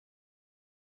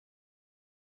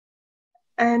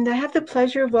and I have the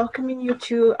pleasure of welcoming you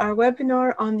to our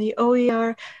webinar on the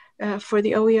OER for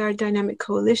the OER Dynamic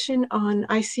Coalition on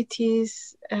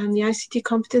ICT's and the ICT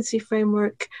Competency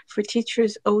Framework for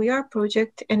Teachers OER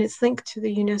Project and its link to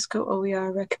the UNESCO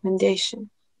OER Recommendation.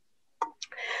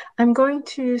 I'm going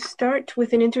to start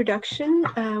with an introduction.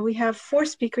 We have 4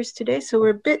 speakers today, so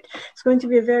it's going to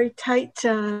be a very tight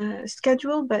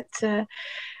schedule, but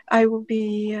I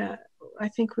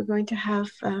think we're going to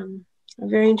have a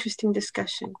very interesting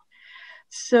discussion.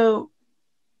 So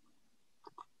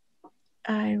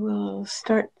I will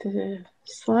start the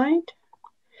slide.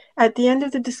 At the end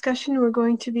of the discussion, we're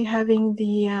going to be having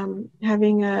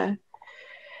a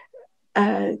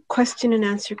question and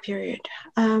answer period.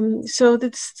 So the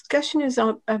discussion is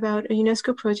about a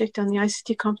UNESCO project on the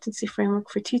ICT Competency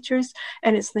Framework for Teachers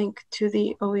and its link to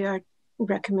the OER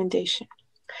Recommendation.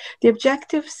 The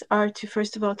objectives are to,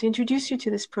 first of all, to introduce you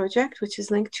to this project, which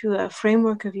is linked to a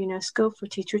framework of UNESCO for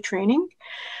teacher training,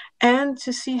 and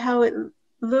to see how it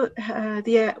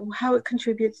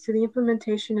contributes to the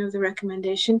implementation of the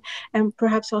recommendation, and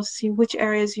perhaps also see which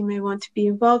areas you may want to be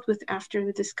involved with after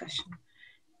the discussion.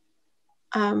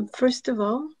 First of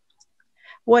all,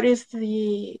 what is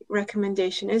the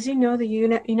recommendation? As you know, the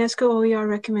UNESCO OER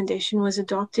Recommendation was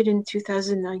adopted in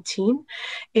 2019.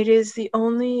 It is the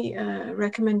only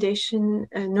recommendation,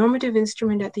 normative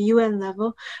instrument at the UN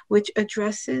level, which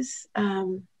addresses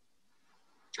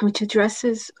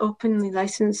openly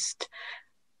licensed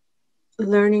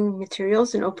learning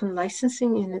materials and open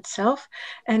licensing in itself,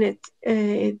 and it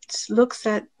looks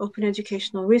at open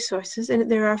educational resources,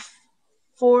 and there are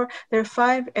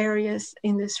 5 areas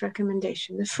in this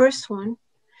recommendation. The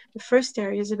first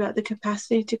area is about the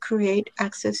capacity to create,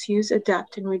 access, use,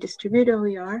 adapt, and redistribute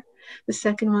OER. The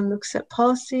second one looks at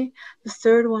policy. The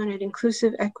third one at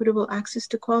inclusive, equitable access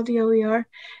to quality OER.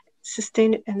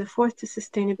 And the fourth is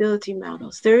sustainability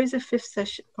models. There is a 5th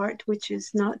session part, which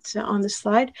is not on the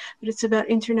slide, but it's about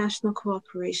international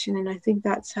cooperation, and I think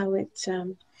that's how it's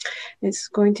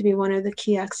going to be one of the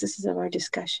key axes of our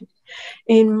discussion.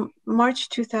 In March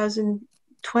 2020,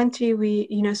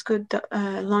 UNESCO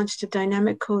launched a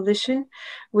dynamic coalition,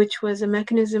 which was a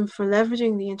mechanism for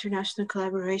leveraging the international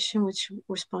collaboration, which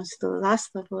responds to the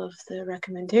last level of the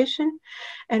recommendation.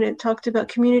 And it talked about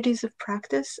communities of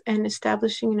practice and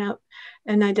establishing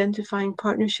and identifying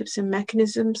partnerships and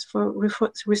mechanisms for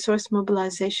resource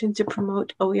mobilization to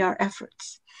promote OER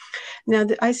efforts. Now,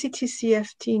 the ICT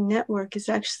CFT network is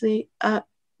actually a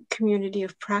community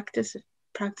of practice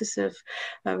of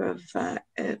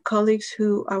colleagues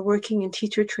who are working in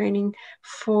teacher training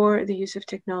for the use of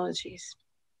technologies.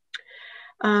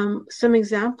 Some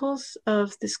examples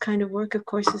of this kind of work, of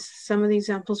course, is some of the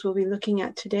examples we'll be looking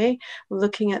at today. We're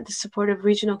looking at the support of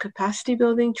regional capacity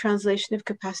building, translation of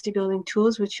capacity building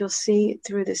tools, which you'll see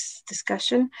through this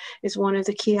discussion is one of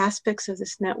the key aspects of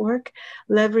this network,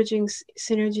 leveraging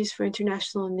synergies for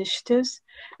international initiatives,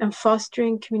 and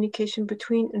fostering communication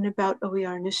between and about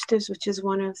OER initiatives, which is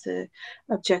one of the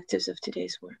objectives of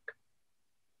today's work.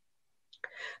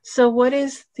 So what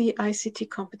is the ICT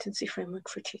Competency Framework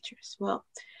for Teachers? Well,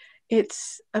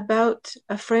 it's about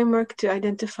a framework to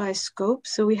identify scope.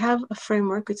 So we have a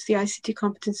framework, it's the ICT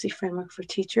Competency Framework for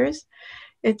Teachers.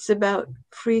 It's about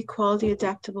free, quality,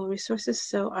 adaptable resources,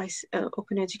 so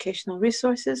open educational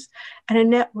resources, and a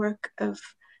network of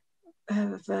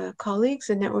colleagues,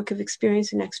 a network of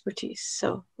experience and expertise.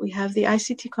 So we have the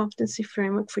ICT Competency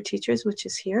Framework for Teachers, which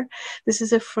is here. This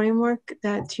is a framework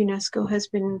that UNESCO has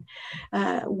been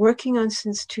working on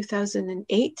since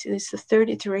 2008. It's the 3rd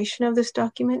iteration of this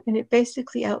document, and it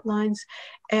basically outlines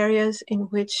areas in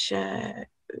which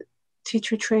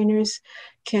teacher trainers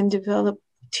can develop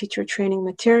teacher training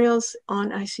materials on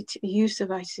ICT, use of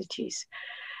ICTs.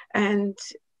 And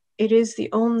it is the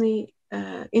only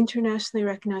internationally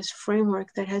recognized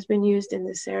framework that has been used in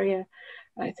this area.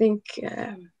 I think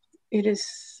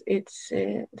that's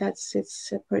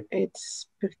its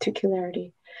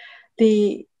particularity.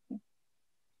 The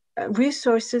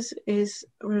resources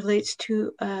relates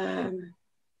to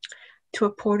a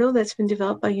portal that's been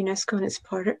developed by UNESCO and its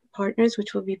partners,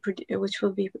 which will be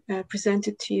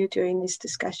presented to you during these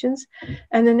discussions,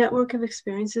 and the network of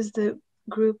experiences,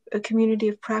 a community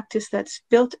of practice that's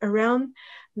built around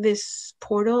this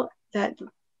portal that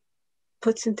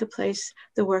puts into place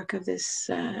the work of this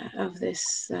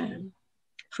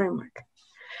framework.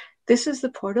 This is the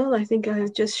portal. I think I'll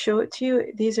just show it to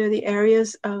you. These are the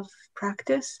areas of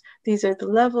practice. These are the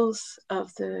levels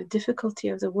of the difficulty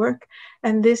of the work.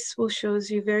 And this will show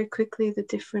you very quickly the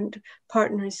different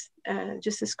partners,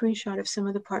 just a screenshot of some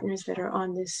of the partners that are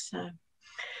on this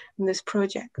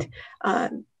project.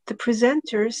 The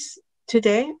presenters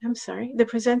The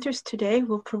presenters today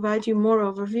will provide you more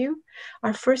overview.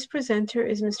 Our first presenter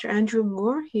is Mr. Andrew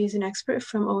Moore. He is an expert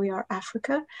from OER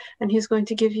Africa, and he's going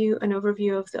to give you an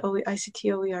overview of the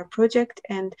ICT OER project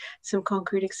and some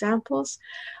concrete examples.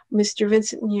 Mr.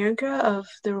 Vincent Nyrigira of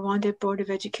the Rwanda Board of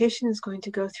Education is going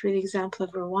to go through the example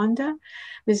of Rwanda.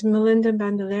 Ms. Melinda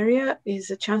Bandalaria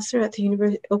is a Chancellor at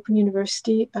the Open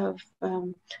University of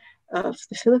the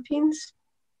Philippines.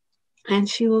 And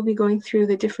she will be going through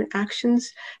the different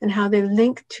actions and how they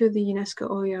link to the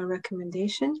UNESCO OER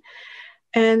Recommendation.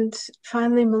 And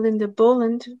finally, Melinda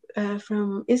Boland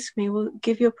from ISKME will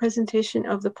give you a presentation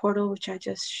of the portal, which I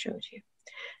just showed you.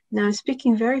 Now, I'm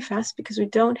speaking very fast because we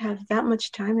don't have that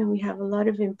much time and we have a lot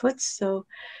of inputs. So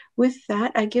with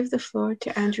that, I give the floor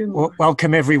to Andrew Moore. Well,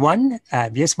 welcome, everyone.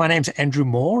 Yes, my name's Andrew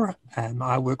Moore.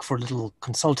 I work for a little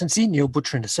consultancy, Neil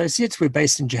Butcher and Associates. We're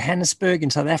based in Johannesburg in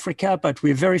South Africa, but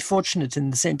we're very fortunate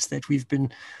in the sense that we've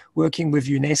been working with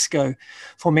UNESCO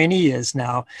for many years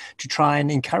now to try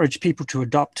and encourage people to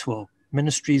adopt, well,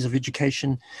 ministries of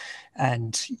education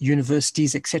and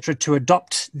universities, etc., to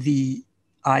adopt the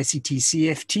ICT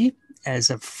CFT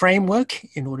as a framework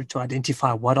in order to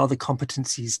identify what are the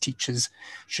competencies teachers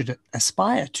should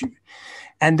aspire to.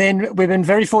 And then we've been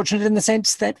very fortunate in the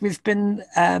sense that we've been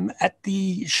at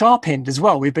the sharp end as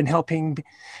well. We've been helping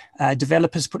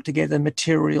developers put together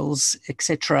materials,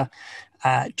 etc.,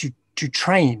 to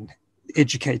train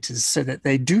educators so that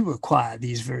they do acquire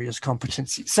these various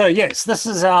competencies. So yes, this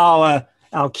is our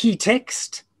key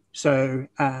text. So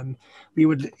we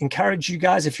would encourage you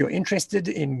guys, if you're interested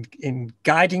in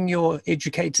guiding your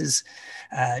educators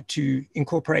to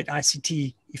incorporate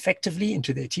ICT effectively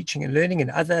into their teaching and learning and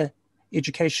other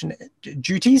education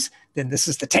duties, then this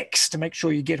is the text to make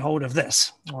sure you get hold of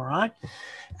this. All right.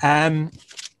 I'm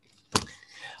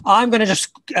going to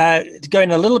just go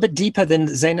in a little bit deeper than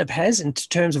Zeynep has in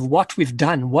terms of what we've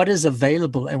done, what is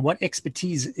available, and what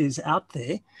expertise is out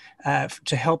there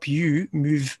to help you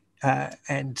move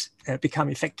and become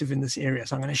effective in this area.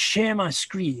 So I'm going to share my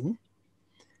screen.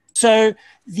 So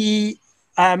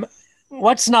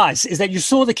what's nice is that you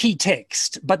saw the key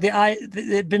text, but there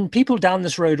have been people down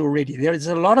this road already. There is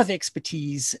a lot of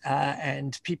expertise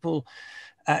and people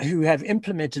who have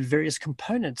implemented various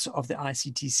components of the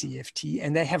ICT CFT,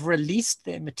 and they have released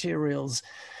their materials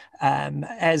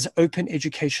as open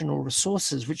educational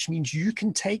resources, which means you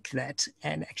can take that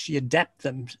and actually adapt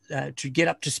them to get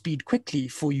up to speed quickly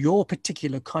for your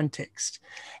particular context.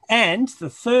 And the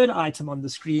third item on the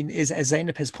screen is, as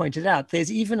Zeynep has pointed out,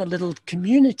 there's even a little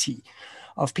community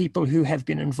of people who have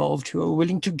been involved who are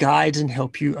willing to guide and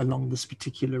help you along this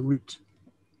particular route.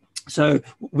 So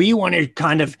we want to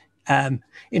kind of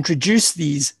introduce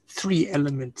these three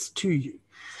elements to you.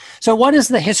 So what is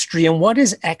the history and what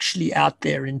is actually out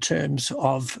there in terms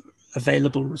of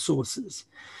available resources?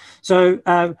 So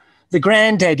the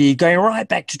granddaddy, going right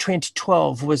back to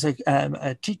 2012, was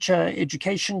a teacher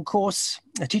education course,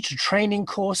 a teacher training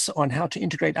course on how to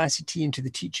integrate ICT into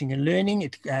the teaching and learning.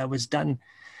 It was done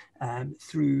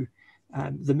through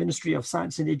the Ministry of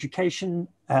Science and Education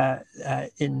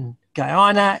in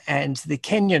Guyana, and the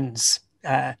Kenyans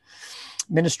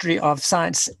Ministry of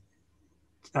Science,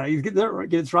 you get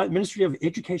it right, Ministry of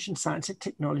Education, Science and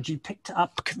Technology picked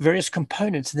up various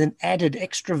components and then added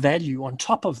extra value on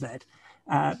top of that.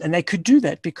 And they could do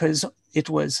that because it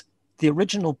was, the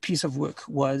original piece of work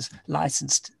was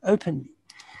licensed openly.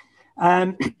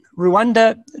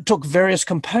 Rwanda took various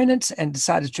components and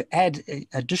decided to add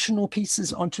additional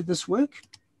pieces onto this work.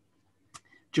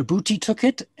 Djibouti took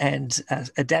it and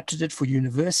adapted it for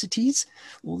universities,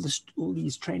 all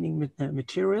these training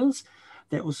materials.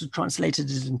 They also translated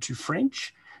it into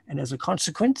French. And as a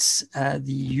consequence, the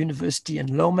university in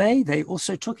Lomé, they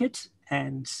also took it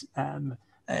and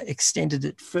extended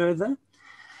it further.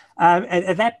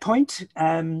 At that point,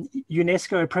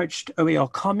 UNESCO approached OER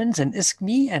Commons and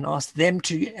ISKME and asked them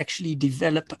to actually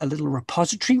develop a little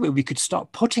repository where we could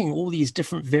start putting all these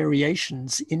different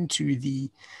variations into a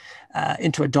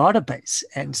database.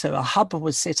 And so a hub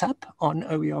was set up on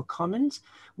OER Commons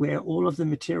where all of the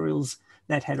materials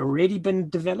that had already been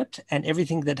developed and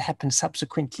everything that happened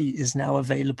subsequently is now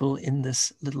available in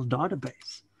this little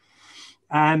database.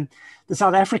 The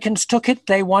South Africans took it.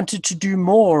 They wanted to do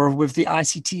more with the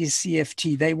ICT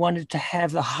CFT. They wanted to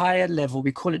have the higher level.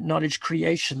 We call it knowledge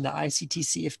creation. The ICT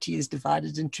CFT is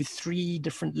divided into 3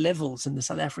 different levels, and the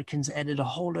South Africans added a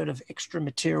whole lot of extra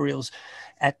materials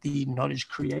at the knowledge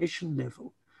creation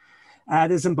level.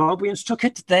 The Zimbabweans took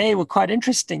it. They were quite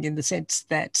interesting in the sense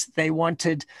that they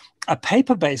wanted a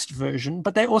paper-based version,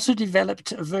 but they also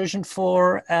developed a version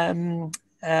for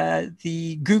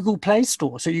the Google Play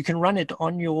Store, so you can run it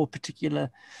on your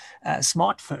particular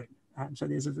smartphone. So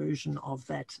there's a version of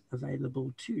that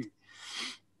available too.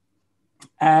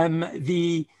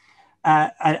 An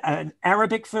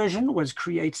Arabic version was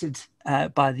created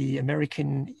by the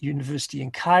American University in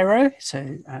Cairo.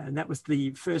 So and that was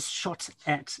the first shot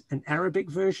at an Arabic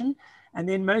version. And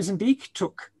then Mozambique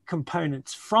took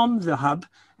components from the hub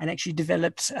and actually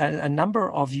developed a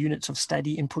number of units of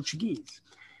study in Portuguese.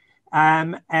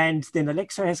 And then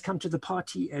Alexo has come to the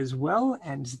party as well,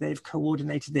 and they've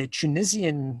coordinated their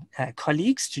Tunisian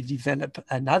colleagues to develop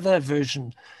another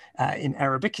version in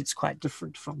Arabic. It's quite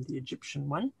different from the Egyptian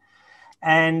one.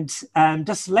 And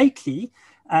just lately,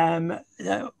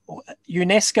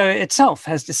 UNESCO itself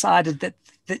has decided that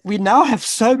we now have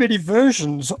so many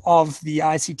versions of the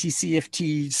ICT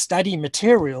CFT study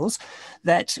materials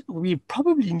that we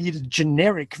probably need a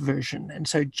generic version. And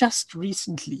so just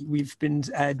recently, we've been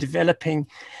developing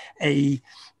a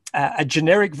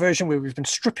generic version where we've been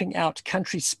stripping out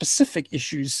country-specific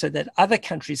issues so that other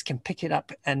countries can pick it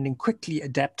up and then quickly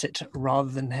adapt it rather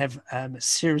than have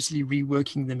seriously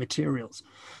reworking the materials.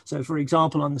 So for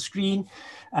example, on the screen,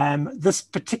 this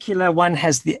particular one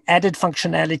has the added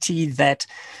functionality that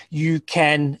you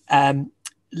can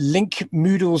link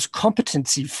Moodle's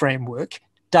competency framework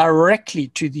directly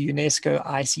to the UNESCO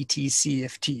ICT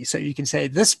CFT. So you can say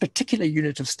this particular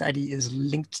unit of study is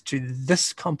linked to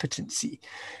this competency.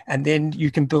 And then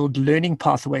you can build learning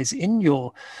pathways in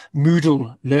your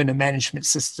Moodle learner management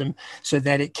system so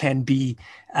that it can be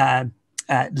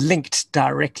linked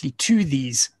directly to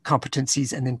these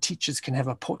competencies, and then teachers can have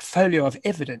a portfolio of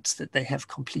evidence that they have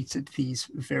completed these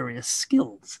various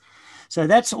skills. So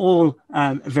that's all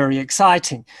very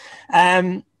exciting.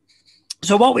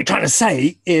 So what we're trying to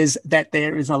say is that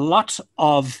there is a lot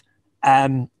of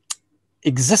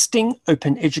existing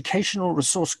open educational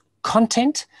resource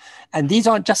content, and these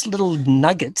aren't just little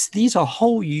nuggets. These are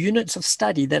whole units of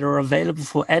study that are available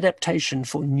for adaptation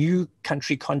for new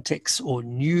country contexts or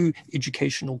new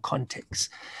educational contexts.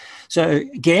 So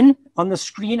again, on the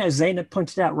screen, as Zeynep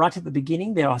pointed out right at the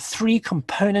beginning, there are 3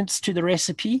 components to the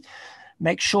recipe.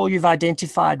 Make sure you've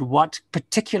identified what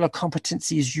particular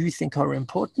competencies you think are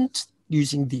important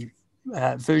using the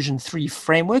version 3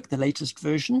 framework, the latest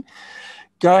version.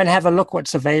 Go and have a look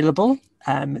what's available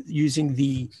using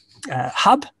the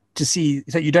hub to see,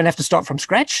 so you don't have to start from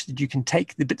scratch, that you can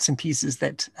take the bits and pieces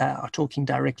that are talking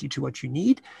directly to what you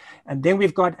need. And then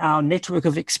we've got our network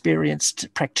of experienced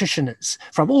practitioners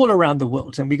from all around the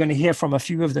world. And we're going to hear from a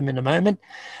few of them in a moment.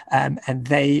 And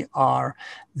they are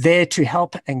there to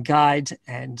help and guide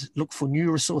and look for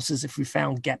new resources if we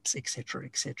found gaps, etc.,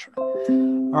 etc.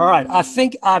 All right, I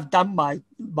think I've done my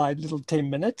little 10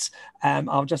 minutes.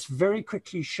 I'll just very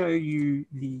quickly show you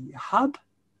the hub.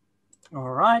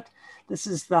 All right, this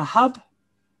is the hub.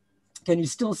 Can you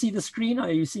still see the screen? Are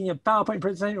you seeing a PowerPoint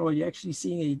presentation, or are you actually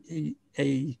seeing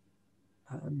a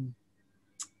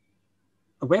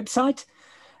website?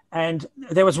 And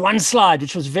there was one slide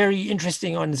which was very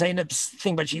interesting on Zeynep's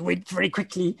thing, but she went very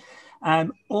quickly.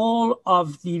 All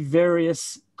of the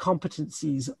various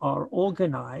competencies are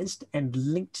organized and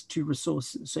linked to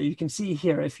resources. So you can see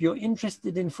here, if you're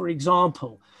interested in, for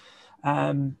example,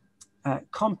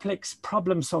 complex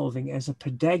problem solving as a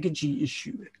pedagogy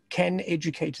issue, can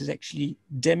educators actually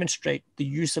demonstrate the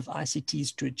use of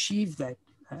ICTs to achieve that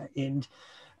end?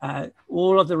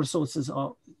 All of the resources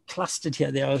are clustered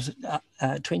here. There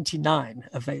are 29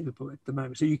 available at the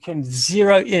moment. So you can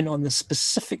zero in on the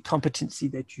specific competency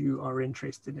that you are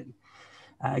interested in.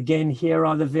 Again, here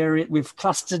are the we've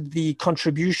clustered the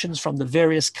contributions from the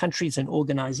various countries and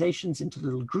organizations into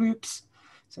little groups.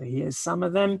 So here's some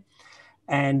of them.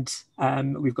 And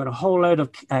we've got a whole load of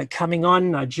coming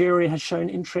on. Nigeria has shown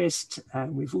interest.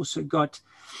 We've also got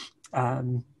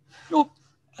a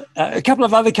couple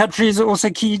of other countries are also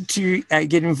keen to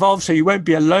get involved. So you won't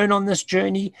be alone on this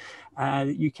journey.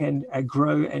 You can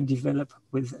grow and develop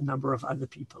with a number of other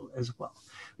people as well.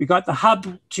 We got the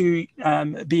hub to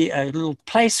be a little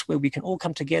place where we can all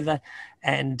come together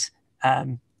and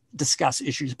discuss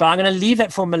issues. But I'm going to leave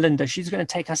that for Melinda. She's going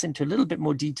to take us into a little bit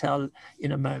more detail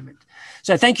in a moment.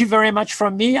 So thank you very much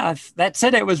from me. That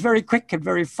said, it was very quick and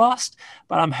very fast,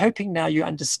 but I'm hoping now you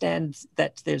understand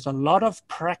that there's a lot of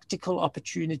practical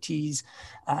opportunities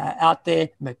out there,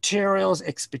 materials,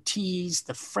 expertise,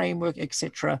 the framework,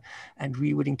 etc. And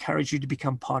we would encourage you to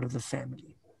become part of the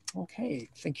family. Okay,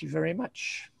 thank you very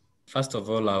much. First of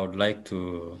all, I would like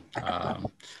to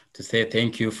say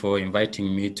thank you for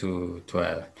inviting me to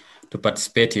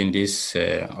participate in this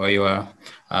OER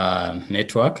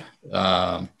network.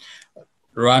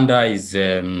 Rwanda is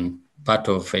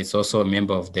it's also a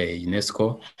member of the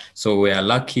UNESCO. So we are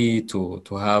lucky to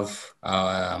have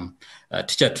a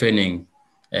teacher training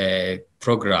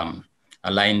program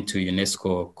aligned to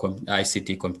UNESCO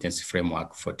ICT competency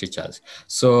framework for teachers.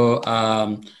 So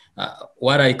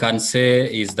what I can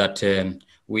say is that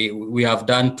we have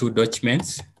done 2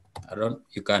 documents.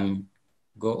 You can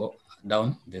go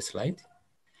down the slide.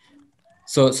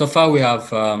 So far we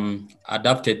have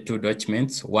adapted 2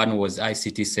 documents. One was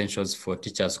ICT Essentials for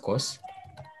Teachers course.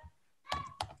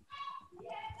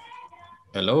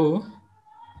 Hello?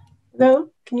 Hello,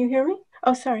 can you hear me?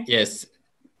 Oh, sorry. Yes.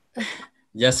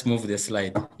 Just move the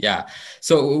slide. Yeah.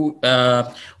 So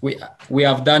we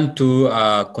have done 2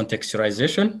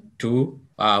 contextualization. 2.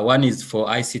 One is for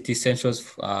ICT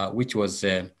Essentials, which was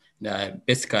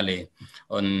basically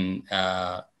on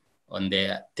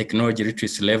the technology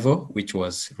literacy level, which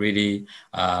was really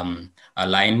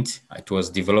aligned. It was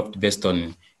developed based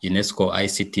on UNESCO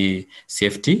ICT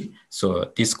CFT.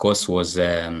 So this course was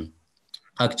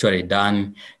actually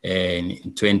done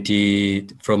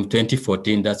from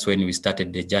 2014. That's when we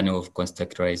started the journey of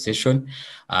contextualization,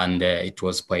 and it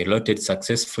was piloted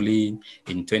successfully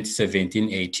in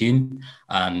 2017-18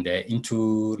 and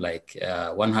into like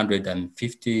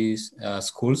 150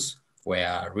 schools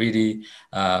where really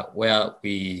where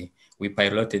we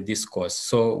piloted this course.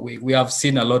 So we have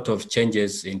seen a lot of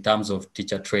changes in terms of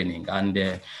teacher training,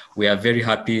 and we are very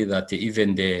happy that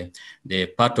even the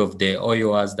part of the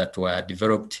OERs that were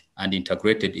developed and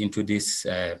integrated into this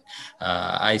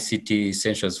ICT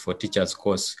Essentials for Teachers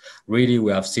course, really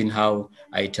we have seen how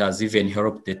it has even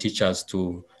helped the teachers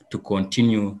to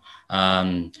continue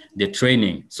the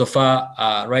training. So far,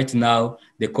 right now,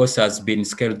 the course has been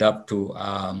scaled up to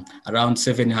around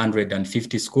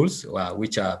 750 schools,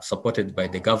 which are supported by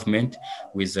the government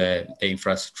with the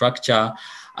infrastructure.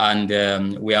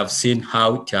 And we have seen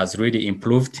how it has really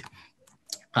improved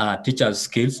teachers'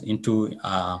 skills into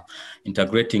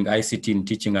integrating ICT in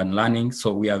teaching and learning.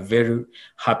 So we are very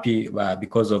happy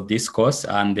because of this course.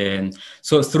 And then,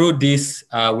 so through this,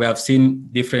 we have seen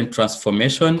different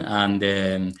transformation. And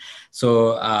then,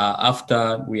 so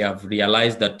after we have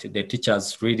realized that the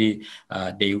teachers really,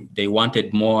 they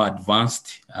wanted more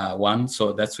advanced one.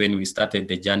 So that's when we started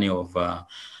the journey of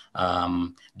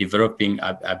developing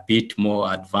a bit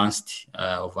more advanced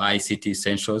of ICT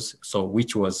Essentials, so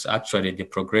which was actually the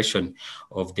progression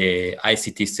of the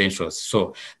ICT Essentials.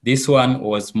 So this one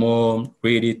was more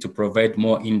really to provide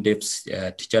more in-depth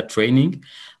teacher training,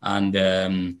 and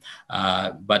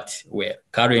but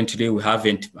currently we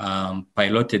haven't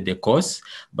piloted the course,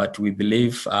 but we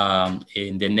believe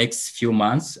in the next few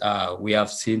months we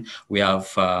have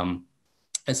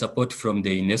a support from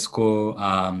the UNESCO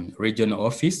regional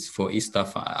office for East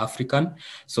African,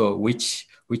 so which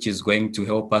is going to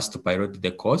help us to pilot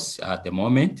the course at the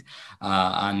moment.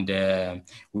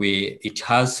 It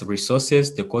has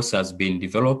resources. The course has been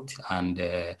developed and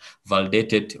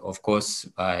validated, of course,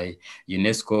 by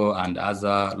UNESCO and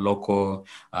other local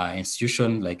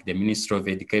institutions like the Ministry of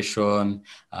Education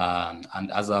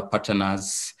and other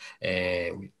partners,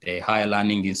 the higher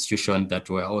learning institutions that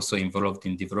were also involved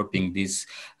in developing this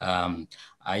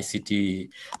ICT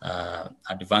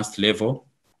advanced level.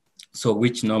 So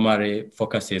which normally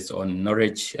focuses on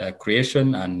knowledge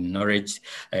creation and knowledge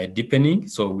deepening.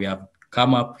 So we have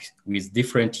come up with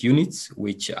different units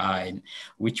which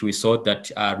we saw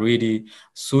that really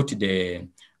suit the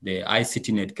ICT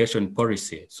in education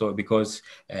policy. So because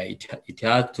it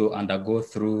had to undergo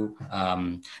through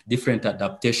different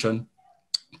adaptation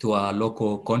to our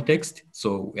local context.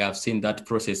 So we have seen that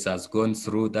process has gone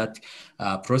through that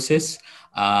process.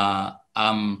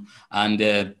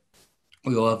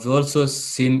 We have also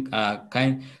seen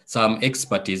some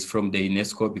expertise from the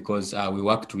UNESCO, because we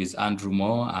worked with Andrew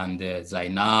Moore and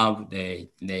Zeynep,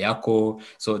 the Yako.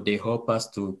 So they help us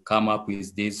to come up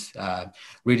with these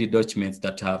really documents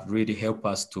that have really helped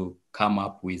us to come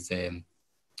up with the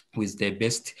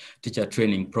best teacher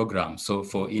training program, so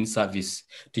for in-service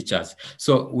teachers.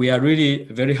 So we are really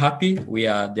very happy. We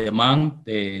are among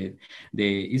the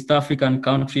East African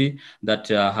country that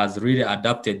has really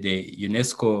adopted the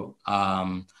UNESCO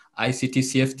ICT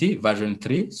CFT version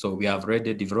 3. So we have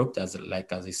already developed, as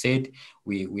I said,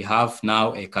 we have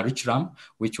now a curriculum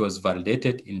which was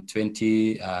validated in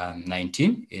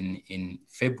 2019 in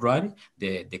February.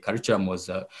 The curriculum was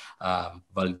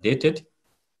validated.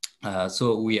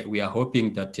 So we are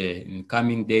hoping that in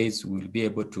coming days we'll be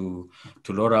able to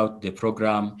roll out the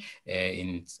program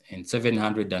in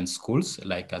 700 schools,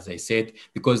 like as I said,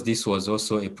 because this was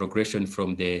also a progression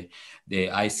from the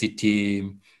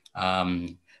ICT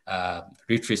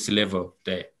literacy level,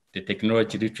 the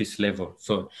technology literacy level.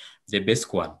 So the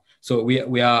basic one. So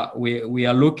we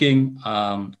are looking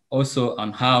also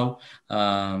on how,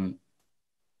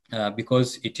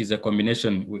 because it is a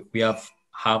combination, we have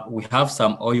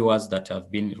some OERs that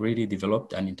have been really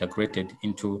developed and integrated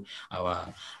into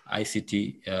our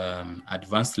ICT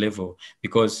advanced level,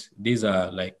 because these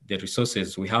are like the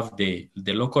resources. We have the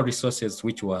local resources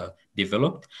which were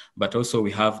developed, but also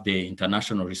we have the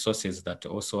international resources that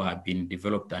also have been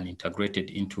developed and integrated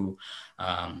into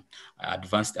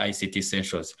advanced ICT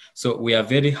essentials. So we are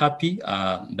very happy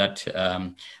that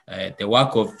the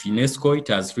work of UNESCO, it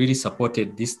has really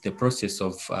supported the process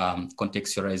of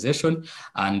contextualization,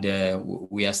 and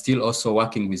we are still also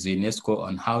working with UNESCO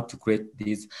on how to create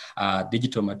these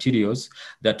digital materials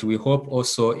that we hope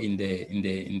also in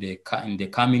the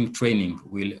coming training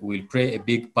will play a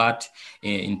big part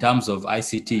in terms of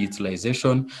ICT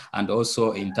utilization, and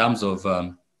also in terms of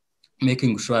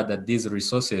making sure that these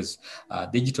resources,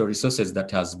 digital resources that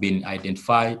has been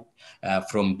identified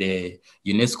from the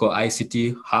UNESCO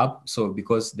ICT hub. So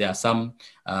because there are some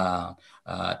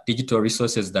digital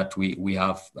resources that we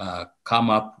have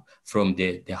come up from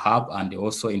the hub and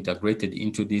also integrated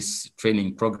into this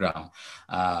training program.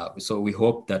 So we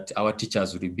hope that our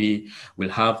teachers will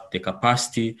have the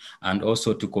capacity and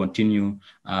also to continue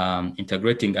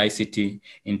integrating ICT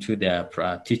into their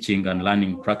teaching and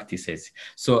learning practices.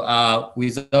 So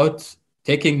without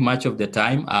taking much of the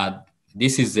time,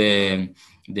 this is the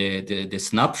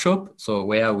snapshot. So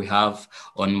where we have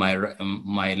on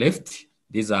my left,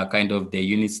 these are kind of the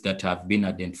units that have been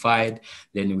identified.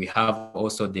 Then we have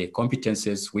also the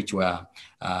competences which were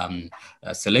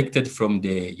selected from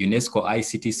the UNESCO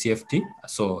ICT CFT.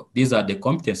 So these are the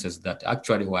competences that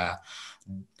actually were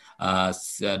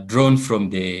drawn from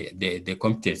the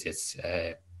competences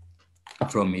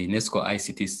from UNESCO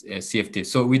ICT CFT.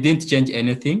 So we didn't change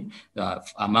anything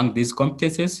among these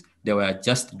competences. They were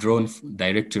just drawn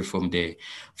directly from the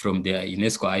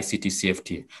UNESCO ICT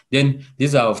CFT. Then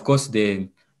these are, of course, the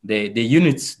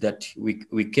units that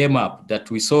we came up,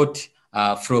 that we sought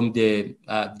from the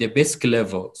basic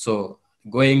level. So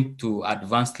going to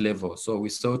advanced level. So we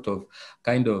sort of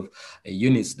kind of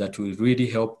units that will really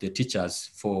help the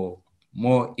teachers for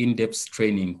more in-depth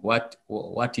training, what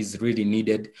is really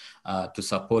needed to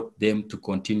support them to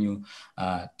continue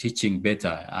teaching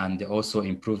better and also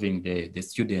improving the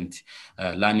student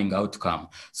learning outcome.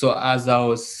 So as I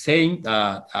was saying,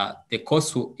 the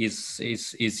course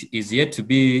is yet to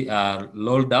be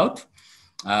rolled out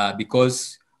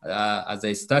because as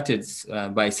I started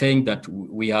by saying that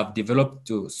we have developed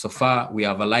so far, we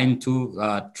have aligned two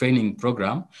training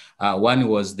program. One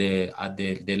was at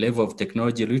the level of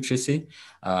technology literacy,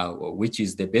 which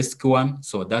is the basic one.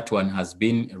 So that one has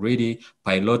been really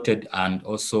piloted and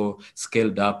also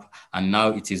scaled up. And now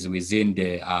it is within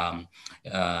the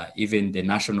even the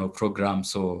national program.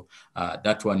 So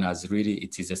that one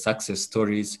it is a success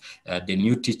stories. The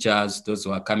new teachers, those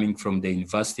who are coming from the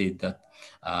university that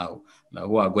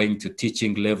who are going to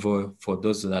teaching level, for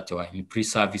those that are in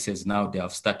pre-services now, they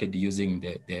have started using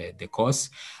the course.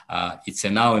 It's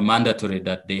now a mandatory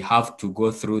that they have to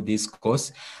go through this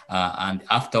course, and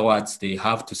afterwards they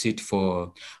have to sit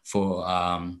for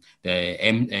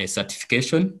the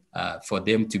certification for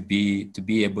them to be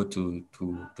able to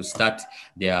start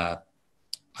their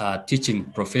teaching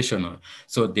professional.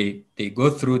 So they go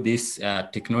through this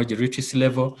technology literacy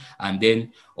level, and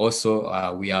then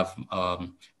also we have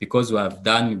because we have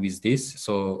done with this,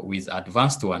 so with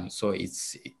advanced one, so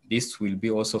this will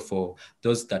be also for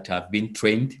those that have been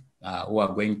trained who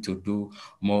are going to do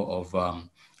more of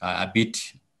a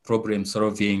bit problem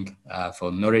solving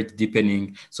for knowledge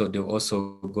deepening. So they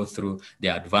also go through the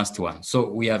advanced one.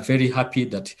 So we are very happy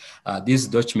that these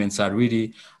documents are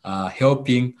really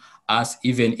helping us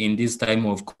even in this time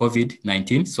of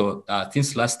COVID-19. So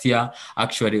since last year,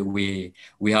 actually, we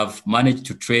have managed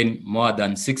to train more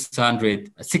than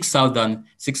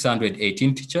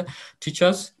 6,618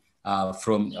 teachers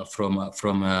from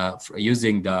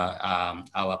using the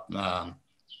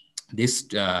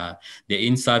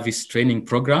in-service training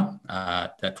program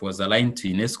that was aligned to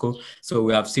UNESCO. So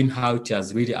we have seen how it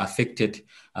has really affected,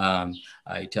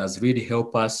 it has really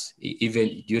helped us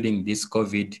even during this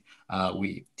COVID.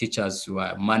 Teachers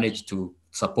managed to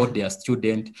support their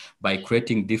student by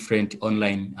creating different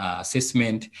online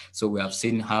assessment. So we have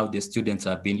seen how the students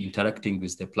have been interacting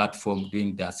with the platform,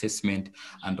 doing the assessment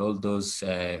and all those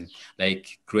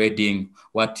like grading,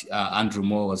 what Andrew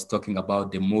Moore was talking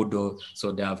about, the Moodle.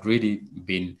 So they have really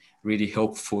been really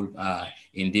helpful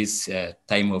in this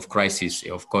time of crisis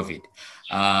of COVID.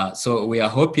 So we are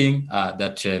hoping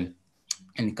that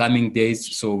in coming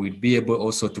days. So we'll be able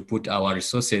also to put our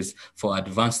resources for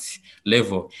advanced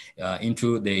level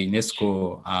into the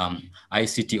UNESCO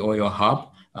ICT OER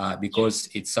Hub, because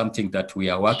it's something that we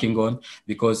are working on,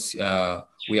 because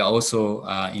we are also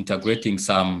integrating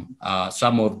some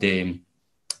of the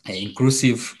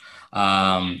inclusive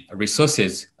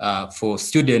resources for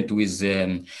students with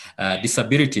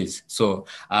disabilities. So,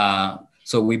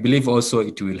 so we believe also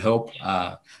it will help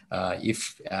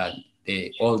if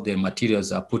all the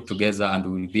materials are put together, and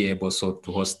we will be able so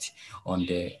to host on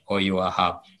the OER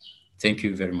Hub. Thank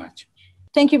you very much.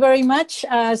 Thank you very much.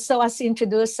 So as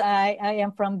introduced, I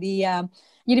am from the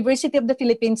University of the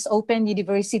Philippines Open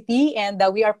University, and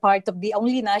we are part of the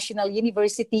only national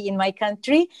university in my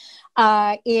country.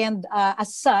 And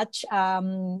as such,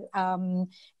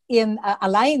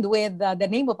 aligned with the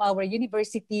name of our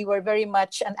university, we're very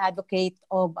much an advocate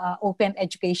of open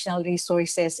educational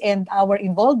resources, and our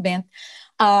involvement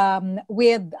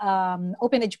with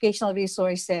open educational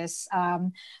resources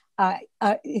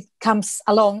it comes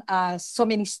along so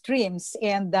many streams,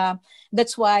 and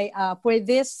that's why for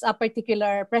this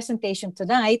particular presentation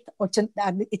tonight, or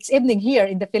it's evening here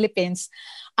in the Philippines,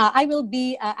 I will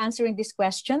be answering this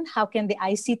question: how can the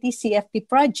ICT CFT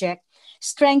project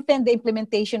strengthen the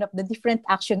implementation of the different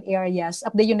action areas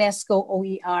of the UNESCO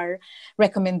OER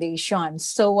Recommendation?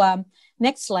 So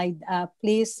next slide,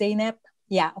 please, Zeynep.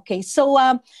 Yeah, okay. So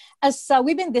as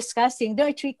we've been discussing, there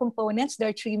are three components. There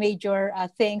are three major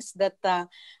things that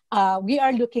we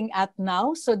are looking at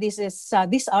now. So these are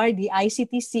the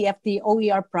ICT CFT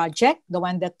OER project, the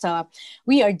one that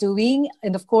we are doing,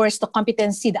 and of course the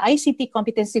ICT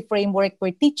competency framework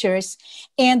for teachers,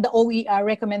 and the OER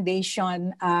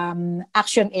recommendation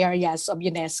action areas of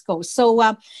UNESCO. So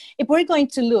if we're going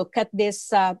to look at this,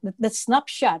 the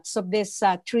snapshots of these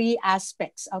three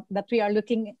aspects that we are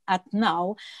looking at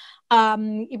now,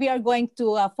 we are going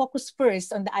to focus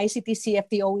first on the ICT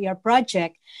CFT OER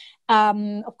project.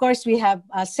 Of course, we have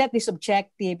set this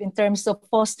objective in terms of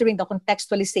fostering the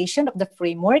contextualization of the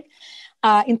framework,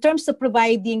 in terms of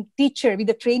providing teacher with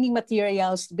the training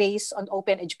materials based on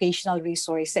open educational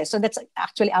resources. So that's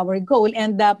actually our goal.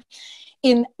 And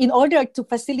in order to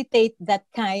facilitate that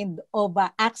kind of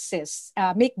access,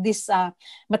 make these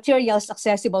materials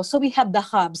accessible, so we have the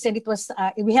hubs, and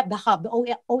we have the hub,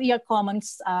 the OER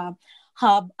Commons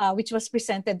hub, which was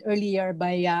presented earlier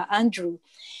by Andrew.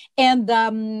 And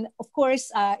of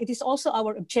course, it is also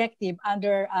our objective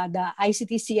under the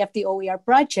ICT CFT OER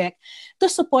project to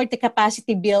support the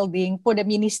capacity building for the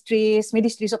ministries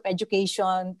of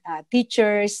education,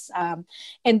 teachers,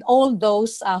 and all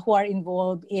those who are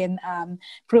involved in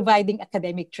providing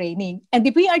academic training. And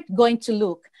if we are going to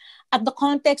look at the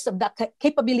context of the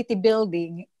capability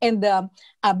building and the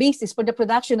basis for the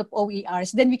production of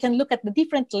OERs, then we can look at the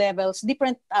different levels,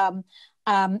 different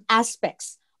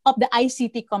aspects of the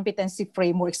ICT competency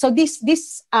framework. So these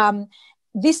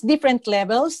different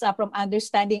levels from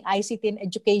understanding ICT in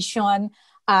education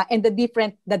and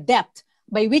the depth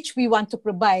by which we want to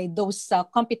provide those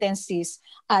competencies,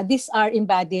 these are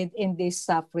embedded in this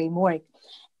framework.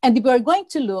 And if we're going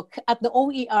to look at the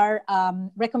OER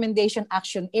recommendation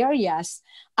action areas,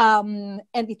 and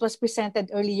it was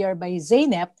presented earlier by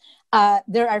Zeynep,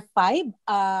 there are 5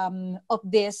 of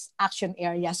these action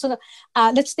areas. So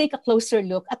let's take a closer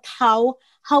look at how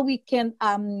we can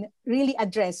really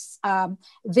address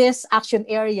these action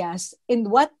areas in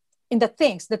the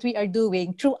things that we are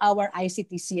doing through our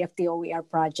ICT CFT OER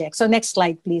project. So next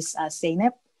slide, please,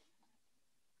 Zeynep.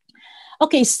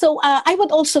 Okay, so I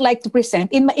would also like to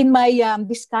present in my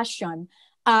discussion.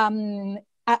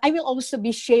 I will also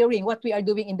be sharing what we are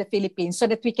doing in the Philippines so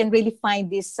that we can really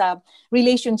find this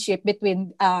relationship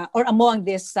between or among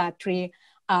these 3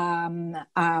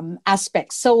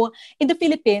 aspects. So in the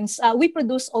Philippines, we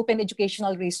produce open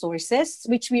educational resources,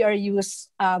 which we are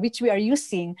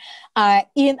using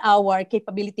in our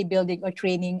capability building or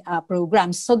training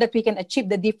programs, so that we can achieve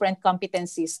the different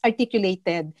competencies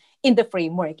articulated in the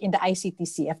framework in the ICT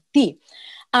CFT.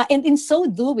 And in so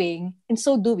doing,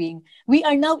 we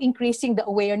are now increasing the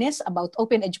awareness about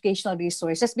open educational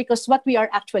resources, because what we are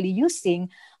actually using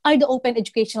are the open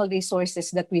educational resources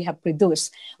that we have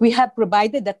produced. We have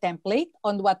provided the template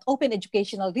on what open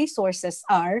educational resources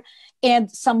are, and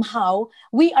somehow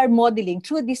we are modeling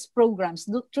through these programs,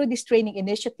 through these training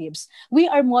initiatives, we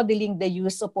are modeling the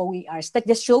use of OERs, not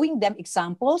just showing them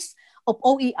examples of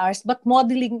OERs, but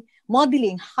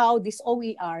modeling how these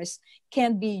OERs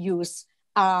can be used,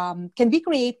 can be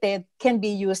created, can be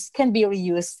used, can be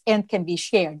reused, and can be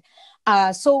shared.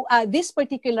 So this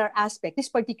particular aspect, this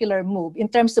particular move in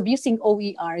terms of using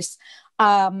OERs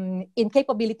in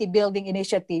capability building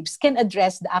initiatives can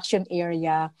address the action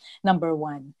area number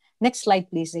 1. Next slide,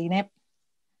 please, Zeynep.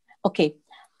 Okay.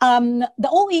 The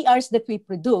OERs that we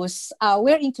produce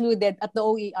were included at the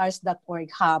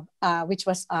OERs.org hub, which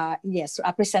was,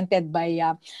 presented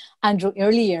by Andrew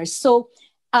earlier. So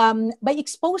by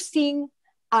exposing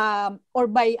or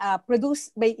by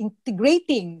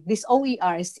integrating these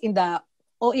OERs in the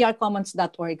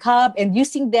OERcommons.org hub and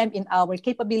using them in our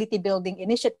capability building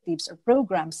initiatives or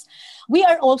programs, we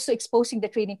are also exposing the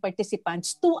training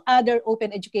participants to other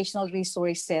open educational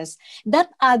resources that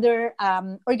other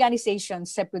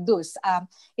organizations have produced.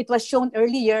 It was shown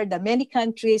earlier the many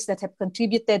countries that have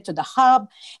contributed to the hub,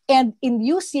 and in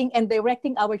using and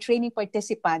directing our training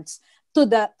participants to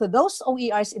those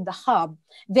OERs in the hub,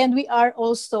 then we are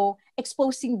also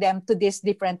exposing them to these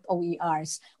different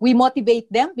OERs. We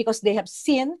motivate them because they have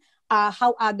seen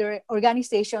how other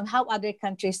organizations, how other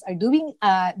countries are doing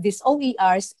these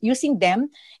OERs, using them,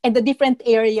 and the different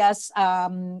areas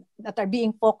that are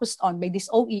being focused on by these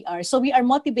OERs. So we are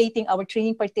motivating our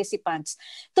training participants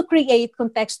to create,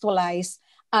 contextualize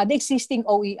the existing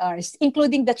OERs,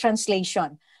 including the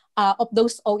translation of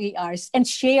those OERs, and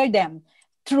share them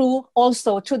through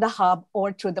the hub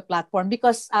or through the platform,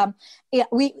 because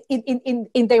we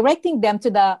in directing them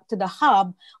to the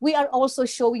hub, we are also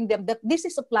showing them that this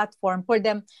is a platform for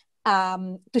them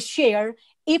to share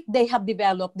if they have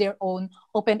developed their own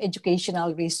open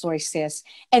educational resources.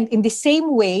 And in the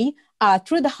same way,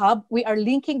 through the hub, we are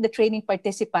linking the training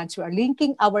participants. We are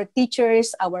linking our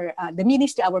teachers, the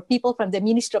ministry, our people from the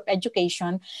Ministry of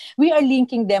Education. We are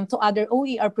linking them to other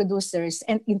OER producers,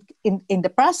 and in the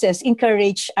process,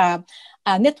 encourage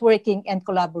networking and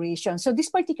collaboration. So this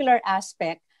particular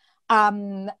aspect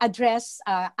address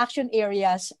action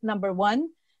areas number 1,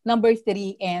 number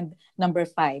 3, and number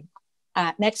 5.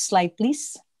 Next slide,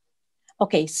 please.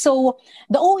 Okay, so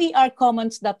the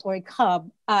OERcommons.org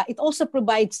hub, it also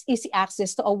provides easy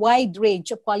access to a wide range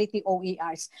of quality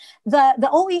OERs. The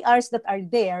OERs that are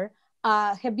there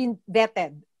have been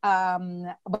vetted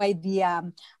by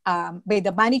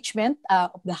the management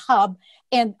of the hub,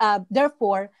 and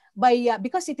therefore,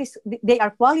 because they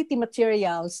are quality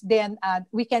materials, then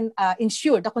we can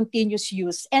ensure the continuous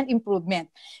use and improvement.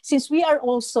 Since we are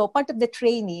also part of the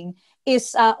training,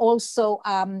 is also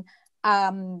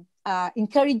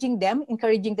encouraging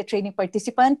the training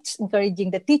participants,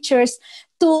 encouraging the teachers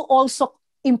to also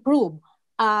improve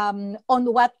on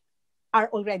what are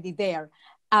already there.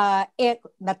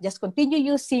 Not just continue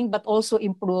using, but also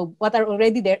improve what are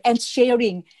already there, and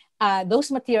sharing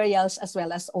those materials as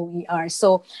well as OER.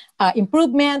 So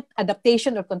improvement,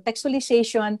 adaptation or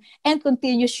contextualization, and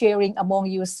continuous sharing among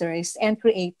users and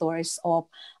creators of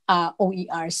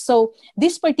OER. So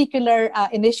this particular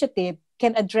initiative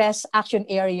can address action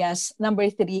areas number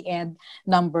 3 and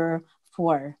number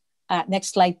 4.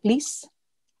 Next slide, please.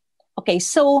 Okay,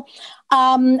 so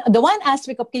the one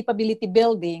aspect of capability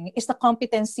building is the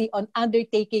competency on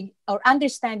undertaking or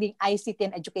understanding ICT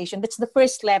and education. That's the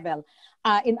first level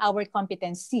in our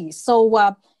competency.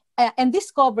 So, and this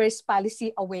covers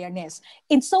policy awareness.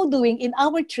 In so doing, in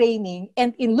our training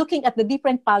and in looking at the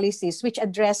different policies which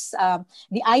address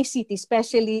the ICT,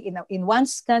 especially in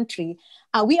one's country,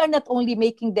 we are not only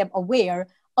making them aware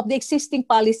of the existing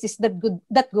policies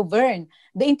that govern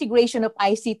the integration of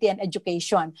ICT and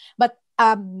education, but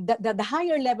the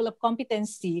higher level of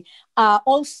competency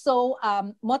also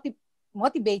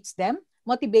motivates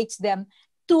them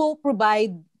to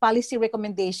provide policy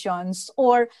recommendations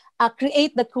or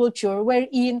create the culture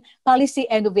wherein policy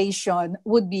innovation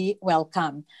would be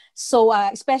welcome. So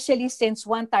especially since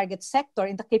one target sector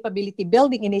in the capability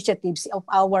building initiatives of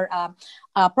our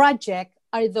project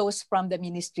are those from the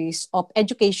ministries of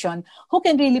education who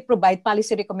can really provide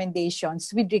policy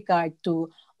recommendations with regard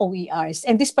to OERs.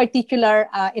 And this particular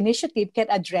initiative can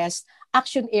address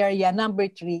action area number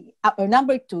 3 or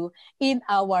number 2 in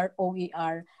our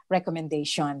OER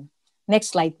recommendation. Next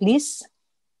slide, please.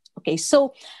 Okay,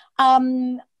 so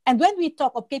and when we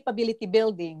talk of capability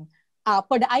building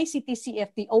for the ICT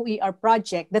CFT OER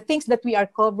project, the things that we are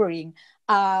covering,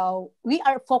 we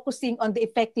are focusing on the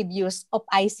effective use of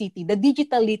ICT, the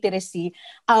digital literacy,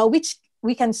 which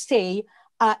we can say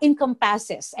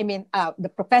encompasses, the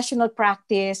professional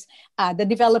practice, the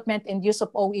development and use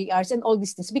of OERs and all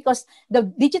these things, because the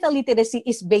digital literacy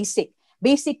is basic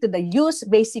to the use,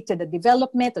 basic to the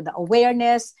development, to the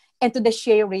awareness, and to the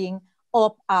sharing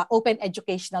of open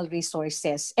educational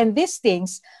resources. And these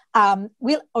things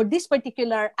this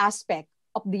particular aspect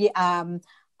of the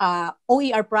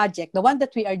OER project, the one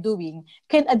that we are doing,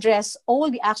 can address all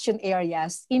the action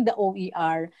areas in the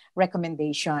OER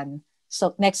recommendation.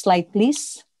 So next slide,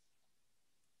 please.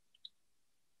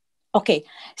 Okay,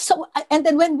 so and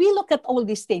then when we look at all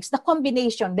these things, the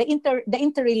combination, the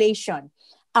interrelation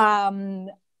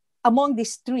among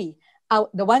these three,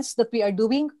 the ones that we are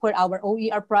doing for our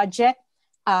OER project,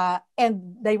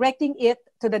 and directing it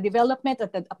to the development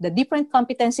of the different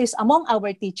competencies among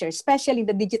our teachers, especially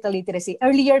the digital literacy.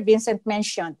 Earlier, Vincent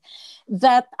mentioned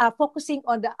that focusing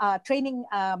on the training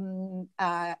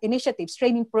initiatives,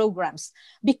 training programs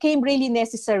became really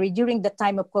necessary during the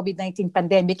time of COVID-19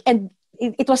 pandemic. And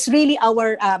it was really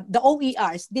our, the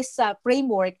OERs, this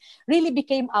framework really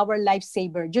became our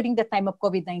lifesaver during the time of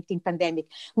COVID-19 pandemic.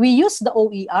 We used the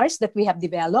OERs that we have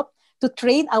developed to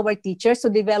train our teachers to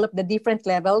develop the different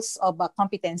levels of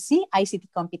competency, ICT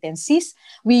competencies.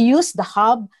 We use the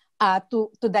hub to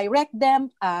direct them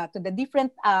to the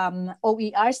different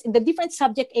OERs in the different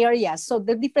subject areas. So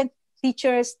the different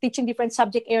teachers teaching different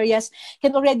subject areas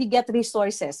can already get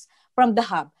resources from the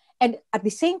hub. And at the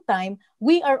same time,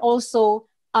 we are also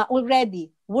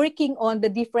already working on the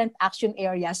different action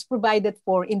areas provided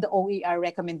for in the OER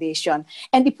recommendation.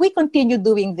 And if we continue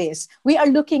doing this, we are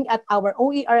looking at our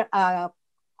OER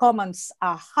Commons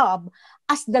hub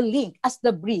as the link, as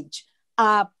the bridge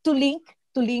to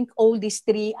link all these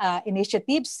three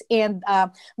initiatives. And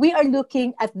we are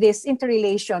looking at this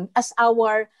interrelation as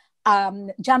our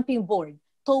jumping board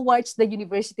towards the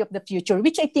university of the future,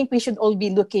 which I think we should all be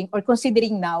looking or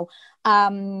considering now,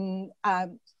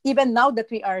 even now that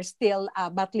we are still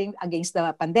battling against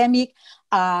the pandemic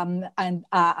and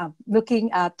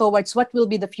looking towards what will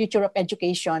be the future of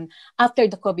education after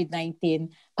the COVID-19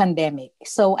 pandemic.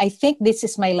 So I think this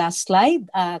is my last slide.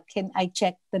 Can I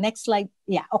check the next slide?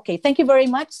 Yeah, okay, thank you very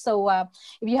much. So if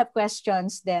you have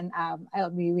questions, then I'll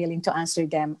be willing to answer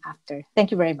them after. Thank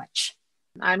you very much.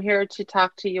 I'm here to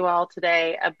talk to you all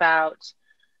today about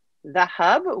the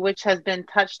hub, which has been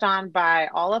touched on by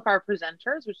all of our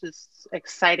presenters, which is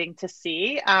exciting to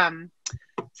see.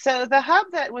 So the hub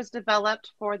that was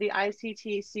developed for the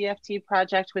ICT CFT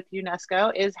project with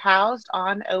UNESCO is housed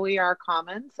on OER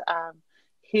Commons.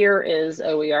 Here is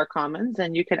OER Commons,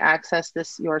 and you can access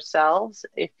this yourselves.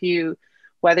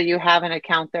 Whether you have an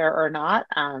account there or not,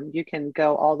 you can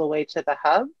go all the way to the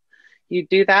hub. You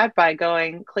do that by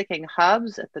clicking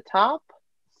hubs at the top,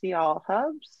 see all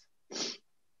hubs,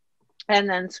 and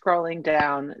then scrolling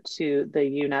down to the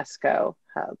UNESCO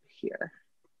hub here.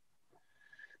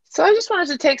 So I just wanted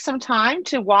to take some time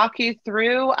to walk you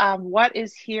through what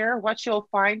is here, what you'll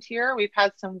find here. We've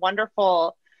had some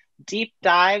wonderful deep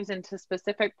dives into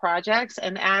specific projects.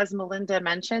 And as Melinda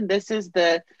mentioned, this is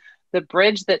the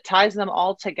bridge that ties them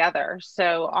all together.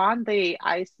 So on the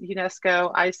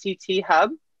UNESCO ICT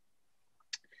hub,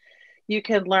 you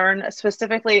can learn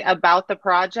specifically about the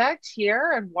project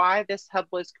here and why this hub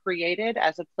was created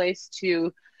as a place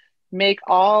to make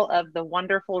all of the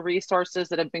wonderful resources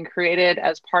that have been created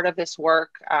as part of this work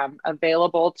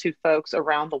available to folks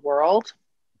around the world.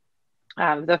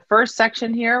 The first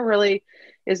section here really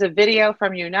is a video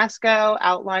from UNESCO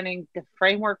outlining the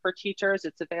framework for teachers.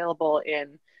 It's available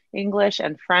in English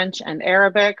and French and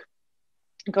Arabic,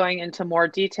 going into more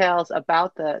details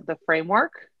about the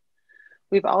framework.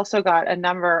 We've also got a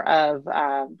number of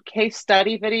case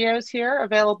study videos here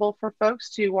available for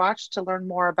folks to watch to learn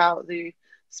more about the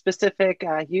specific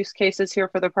use cases here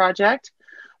for the project.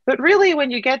 But really,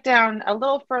 when you get down a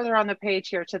little further on the page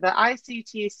here to the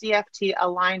ICT CFT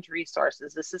aligned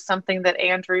resources, this is something that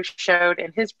Andrew showed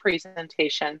in his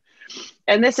presentation.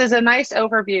 And this is a nice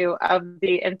overview of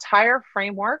the entire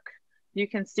framework. You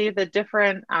can see the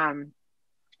different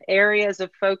areas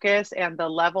of focus and the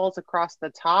levels across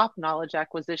the top: knowledge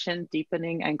acquisition,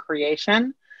 deepening, and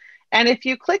creation. And if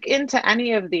you click into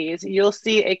any of these, you'll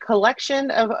see a collection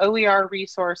of OER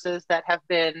resources that have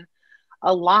been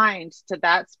aligned to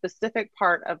that specific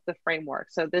part of the framework.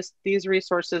 So these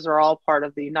resources are all part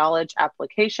of the knowledge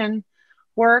application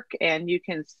work, and you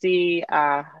can see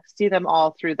them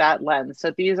all through that lens.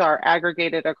 So these are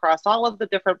aggregated across all of the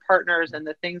different partners and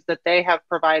the things that they have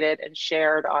provided and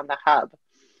shared on the hub.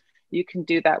 You can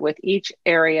do that with each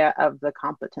area of the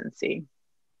competency.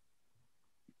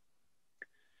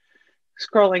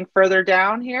 Scrolling further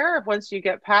down here, once you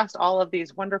get past all of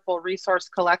these wonderful resource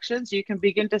collections, you can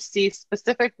begin to see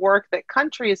specific work that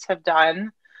countries have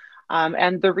done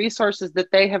and the resources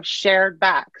that they have shared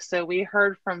back. So we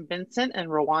heard from Vincent in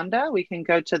Rwanda. We can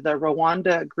go to the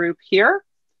Rwanda group here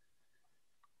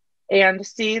and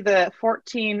see the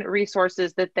 14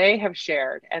 resources that they have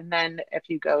shared. And then if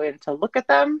you go in to look at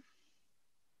them,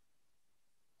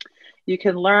 you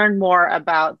can learn more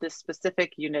about this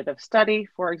specific unit of study.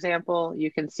 For example,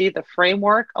 you can see the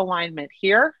framework alignment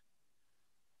here,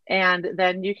 and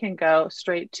then you can go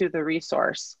straight to the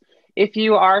resource. If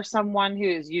you are someone who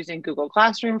is using Google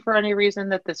Classroom for any reason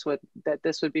that this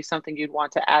would be something you'd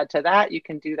want to add to that, you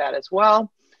can do that as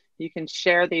well. You can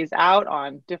share these out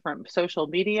on different social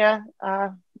media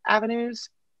avenues,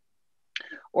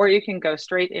 or you can go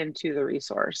straight into the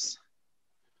resource.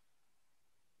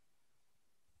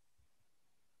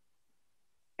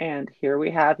 And here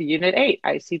we have Unit 8,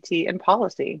 ICT and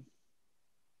Policy.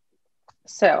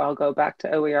 So I'll go back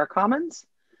to OER Commons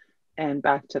and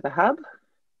back to the hub.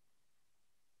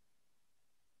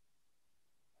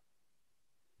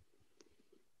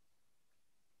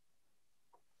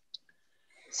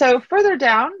 So further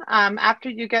down, after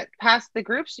you get past the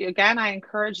groups, again, I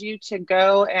encourage you to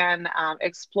go and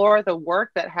explore the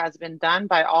work that has been done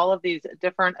by all of these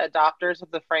different adopters of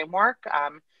the framework.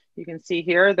 You can see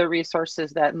here the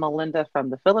resources that Melinda from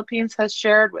the Philippines has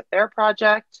shared with their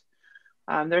project.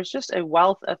 There's just a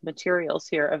wealth of materials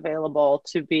here available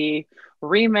to be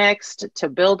remixed, to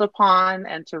build upon,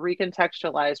 and to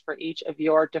recontextualize for each of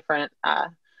your different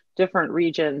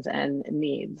regions and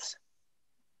needs.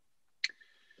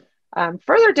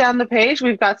 Further down the page,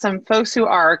 we've got some folks who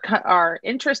are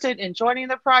interested in joining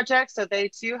the project. So they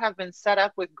too have been set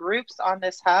up with groups on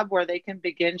this hub where they can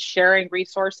begin sharing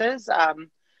resources.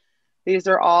 These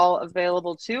are all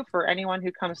available too for anyone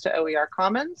who comes to OER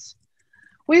Commons.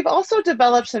 We've also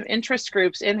developed some interest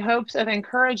groups in hopes of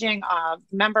encouraging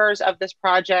members of this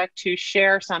project to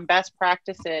share some best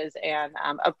practices and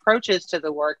approaches to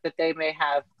the work that they may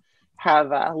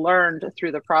have learned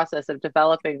through the process of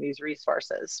developing these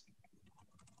resources.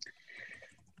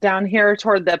 Down here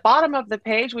toward the bottom of the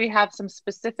page, we have some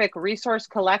specific resource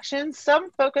collections,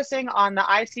 some focusing on the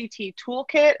ICT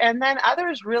toolkit, and then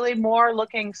others really more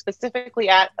looking specifically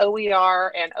at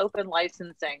OER and open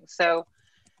licensing. So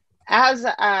as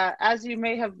you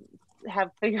may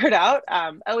have figured out,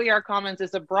 OER Commons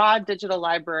is a broad digital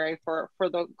library for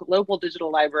the global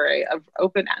digital library of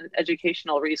open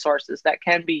educational resources that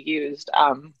can be used.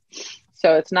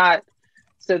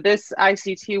 So this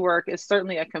ICT work is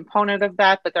certainly a component of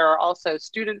that, but there are also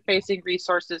student-facing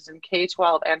resources in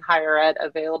K-12 and higher ed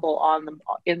available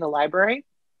in the library.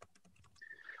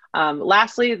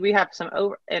 Lastly, we have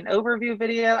an overview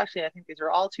video. Actually, I think these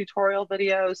are all tutorial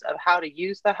videos of how to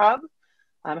use the hub,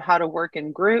 how to work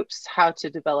in groups, how to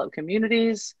develop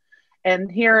communities.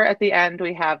 And here at the end,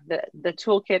 we have the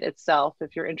toolkit itself,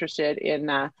 if you're interested in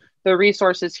the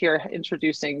resources here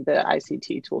introducing the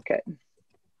ICT toolkit.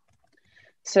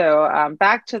 So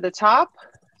back to the top,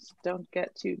 don't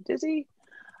get too dizzy.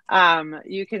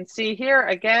 You can see here,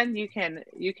 again, you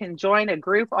can join a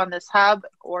group on this hub,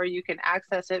 or you can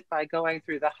access it by going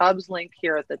through the hubs link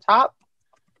here at the top.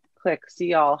 Click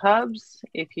See All Hubs.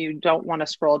 If you don't want to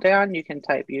scroll down, you can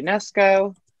type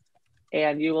UNESCO,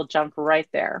 and you will jump right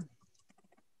there.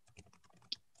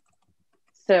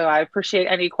 So I appreciate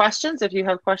any questions if you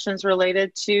have questions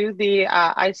related to the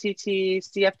ICT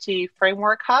CFT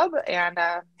Framework Hub, and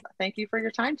thank you for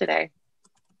your time today.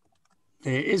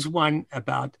 There is one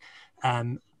about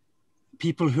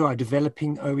people who are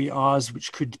developing OERs,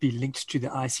 which could be linked to the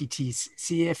ICT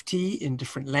CFT in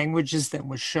different languages that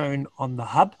was shown on the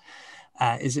hub.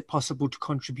 Is it possible to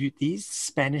contribute these?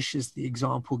 Spanish is the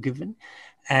example given.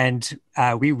 And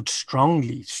we would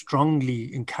strongly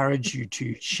encourage you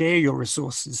to share your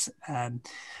resources.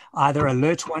 Either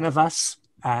alert one of us,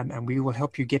 and we will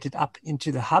help you get it up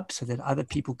into the hub so that other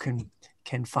people can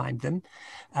find them.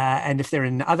 And if they're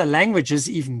in other languages,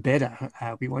 even better.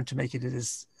 We want to make it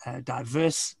as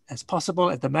diverse as possible.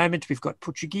 At the moment, we've got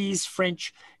Portuguese,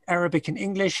 French, Arabic, and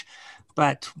English.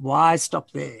 But why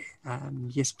stop there?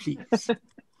 Yes, please.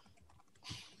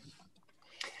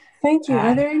 Thank you.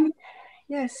 Are there any?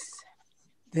 Yes.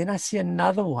 Then I see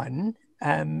another one.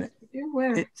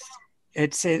 Where?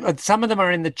 It says some of them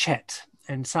are in the chat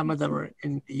and some of them are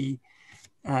in the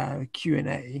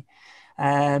Q&A.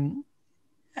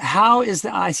 How is the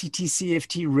ICT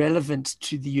CFT relevant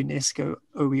to the UNESCO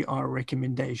OER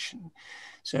recommendation?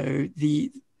 So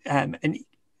in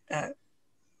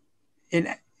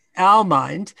our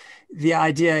mind, the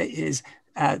idea is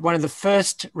one of the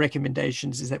first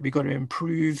recommendations is that we've got to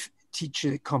improve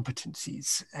teacher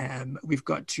competencies. We've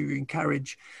got to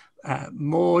encourage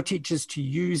more teachers to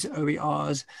use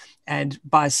OERs. And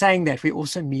by saying that, we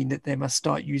also mean that they must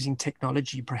start using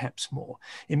technology perhaps more.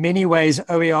 In many ways,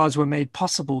 OERs were made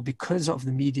possible because of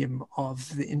the medium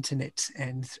of the internet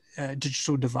and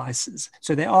digital devices.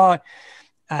 So they are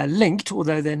linked,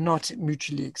 although they're not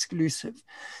mutually exclusive.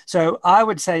 So I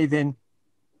would say then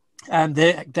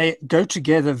they go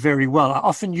together very well. I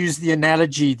often use the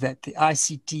analogy that the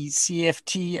ICT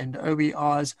CFT and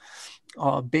OERs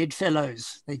are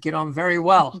bedfellows. They get on very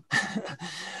well.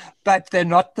 but they're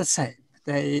not the same.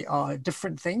 They are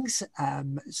different things.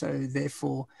 So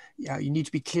therefore, you need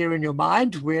to be clear in your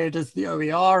mind, where does the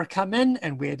OER come in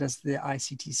and where does the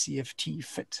ICT CFT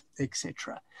fit,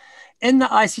 etc. In the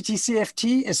ICT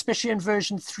CFT, especially in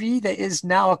version 3, there is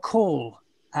now a call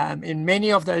in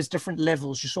many of those different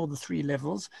levels. You saw the 3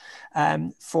 levels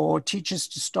for teachers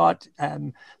to start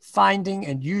finding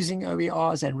and using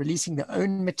OERs and releasing their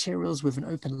own materials with an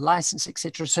open license,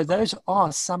 etc. So those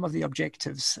are some of the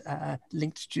objectives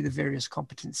linked to the various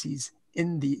competencies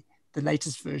in the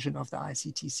latest version of the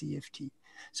ICT CFT.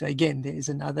 So again, there is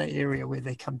another area where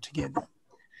they come together.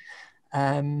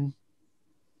 I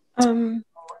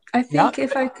think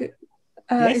if I could,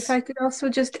 yes. if I could also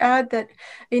just add that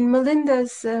in Melinda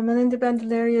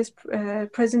Bandalaria's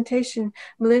presentation,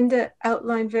 Melinda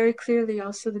outlined very clearly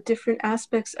also the different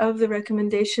aspects of the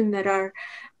recommendation that are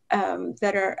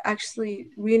actually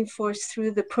reinforced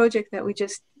through the project that we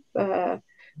just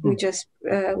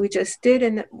did,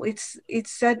 and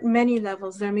it's at many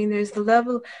levels. I mean, there's the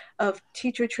level of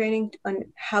teacher training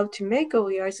on how to make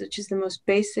OERs, which is the most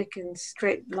basic and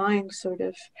straight line sort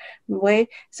of way.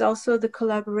 It's also the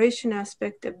collaboration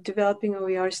aspect of developing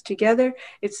OERs together.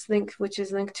 Which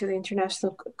is linked to the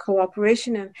international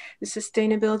cooperation and the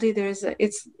sustainability.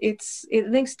 It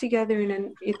links together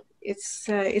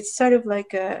it's sort of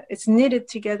like it's knitted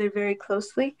together very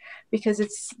closely, because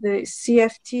it's the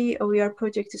CFT OER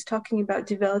project is talking about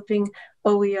developing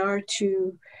OER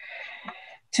to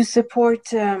support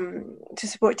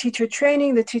teacher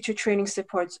training. The teacher training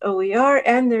supports OER,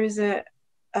 and there's a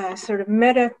sort of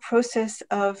meta process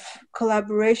of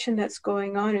collaboration that's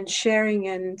going on and sharing,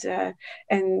 and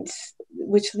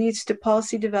which leads to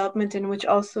policy development, and which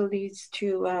also leads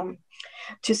to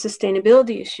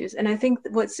sustainability issues. And I think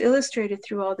what's illustrated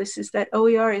through all this is that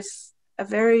OER is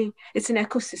it's an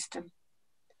ecosystem,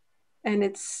 and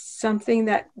it's something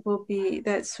that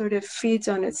sort of feeds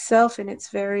on itself, and it's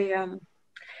very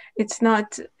it's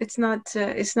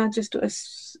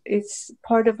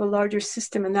part of a larger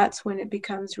system, and that's when it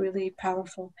becomes really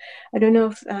powerful. I don't know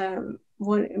if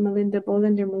Melinda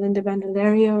Boland or Melinda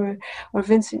Bandalaria or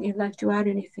Vincent, you'd like to add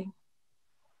anything?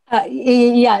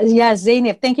 Yeah,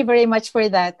 Zeynep, thank you very much for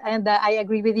that. And I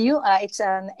agree with you. It's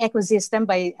an ecosystem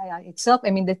by itself.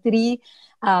 I mean, the 3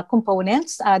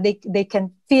 components, they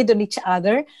can feed on each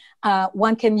other.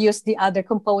 One can use the other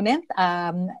component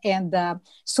and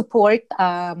support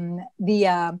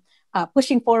the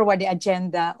pushing forward the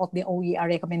agenda of the OER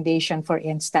recommendation, for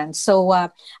instance. So I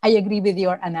agree with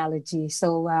your analogy.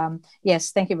 So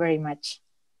yes, thank you very much.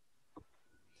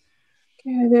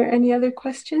 Okay, are there any other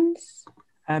questions?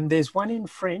 There's one in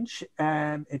French.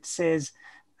 It says,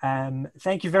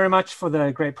 thank you very much for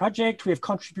the great project. We have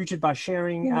contributed by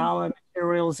sharing our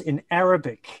materials in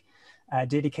Arabic,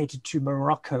 dedicated to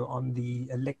Morocco on the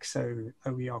Alexo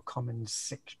OER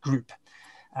Commons group.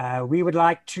 We would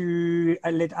like to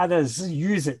let others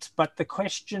use it, but the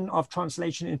question of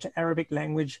translation into Arabic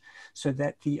language so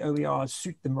that the OERs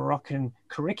suit the Moroccan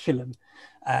curriculum,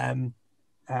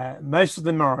 most of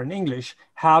them are in English,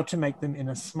 how to make them in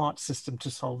a smart system to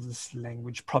solve this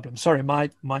language problem. Sorry, my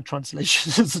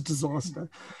translation is a disaster.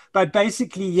 But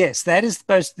basically, yes, that is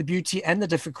both the beauty and the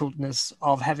difficultness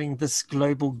of having this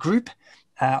global group.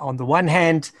 On the one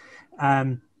hand,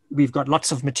 we've got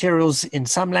lots of materials in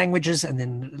some languages and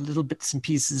then little bits and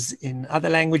pieces in other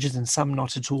languages and some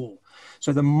not at all.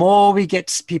 So the more we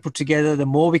get people together, the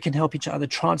more we can help each other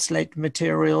translate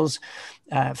materials,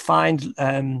 find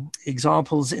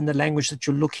examples in the language that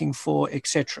you're looking for,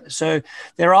 etc. So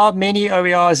there are many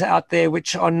OERs out there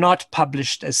which are not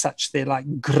published as such. They're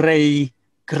like gray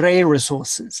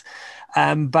resources.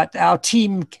 But our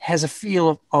team has a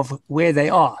feel of where they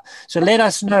are. So let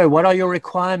us know, what are your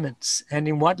requirements and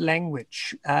in what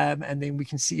language? And then we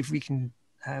can see if we can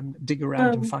dig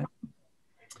around and find.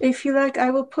 If you like,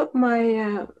 I will put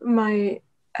my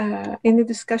in the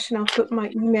discussion, I'll put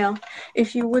my email.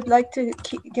 If you would like to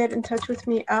get in touch with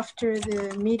me after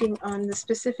the meeting on the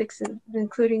specifics,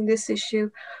 including this issue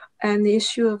and the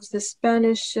issue of the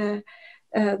Spanish, the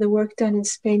work done in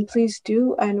Spain, please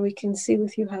do, and we can see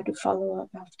with you how to follow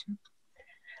up after.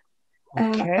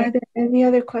 Okay. Are there any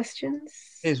other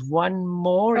questions? There's one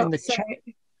more in the chat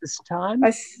this time.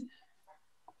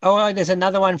 Oh, there's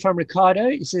another one from Ricardo.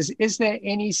 He says, is there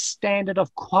any standard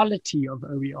of quality of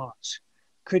OERs?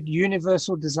 Could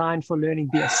universal design for learning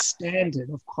be a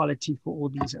standard of quality for all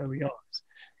these OERs?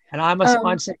 And I must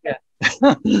answer here.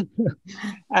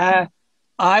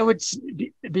 I would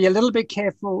be a little bit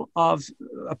careful of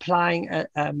applying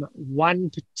one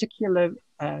particular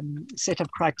set of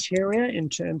criteria in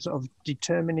terms of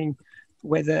determining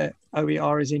whether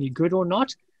OER is any good or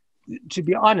not. to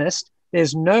be honest,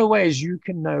 there's no ways you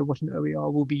can know what an OER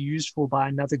will be used for by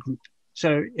another group.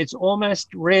 So it's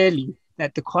almost rarely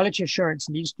that the quality assurance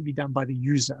needs to be done by the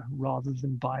user rather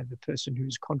than by the person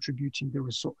who's contributing the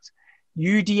resource.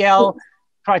 UDL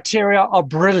criteria are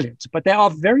brilliant, but they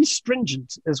are very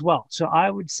stringent as well. So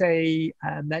I would say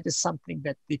that is something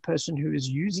that the person who is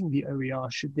using the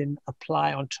OER should then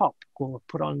apply on top, or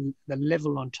put on the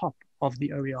level on top of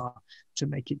the OER to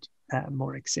make it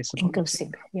more accessible.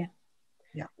 Inclusive, yeah.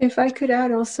 Yeah. If I could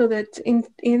add also that in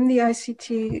the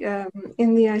ICT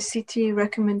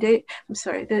recommendation, I'm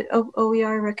sorry, the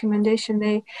OER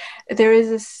recommendation, there is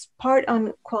this part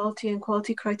on quality and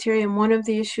quality criteria, and one of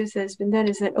the issues that has been done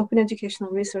is that open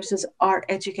educational resources are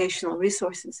educational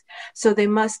resources, so they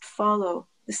must follow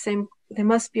the same. They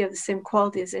must be of the same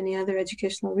quality as any other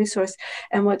educational resource.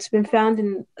 And what's been found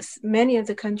in many of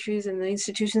the countries and the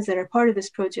institutions that are part of this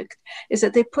project is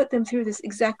that they put them through this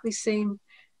exactly same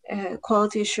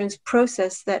quality assurance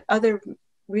process that other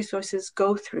resources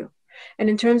go through. And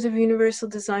in terms of universal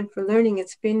design for learning,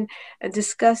 it's been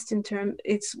discussed in terms,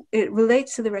 it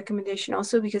relates to the recommendation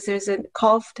also because there's a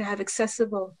call to have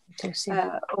accessible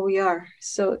OER.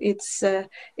 So it's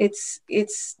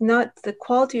not the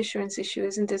quality assurance issue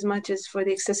isn't as much as for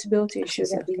the accessibility issue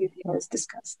that the UDL has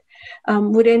discussed.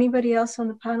 Would anybody else on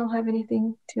the panel have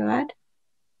anything to add?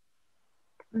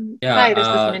 Yeah. Hi, this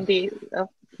is Mindy.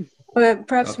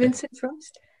 Perhaps okay. Vincent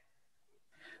first.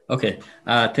 Okay,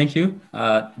 thank you.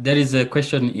 There is a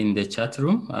question in the chat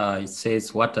room. It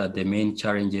says, what are the main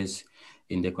challenges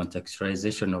in the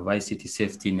contextualization of ICT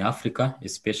CFT in Africa,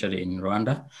 especially in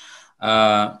Rwanda?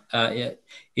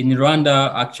 In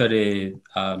Rwanda, actually,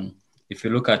 if you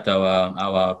look at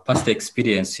our past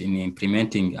experience in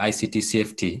implementing ICT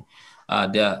CFT,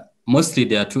 there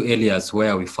are two areas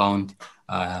where we found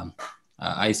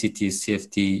ICT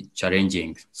CFT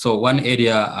challenging. So one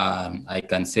area I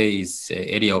can say is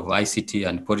area of ICT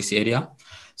and policy area.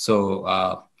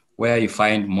 So where you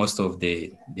find most of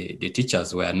the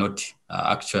teachers were not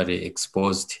actually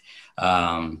exposed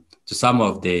to some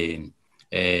of the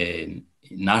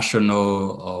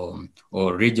national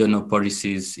or regional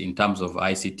policies in terms of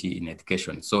ICT in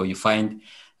education. So you find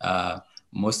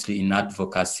mostly in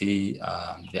advocacy,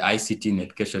 the ICT in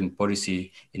education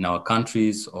policy in our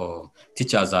countries, or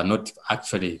teachers are not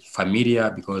actually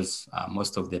familiar because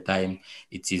most of the time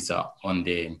it is on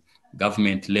the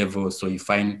government level. So you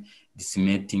find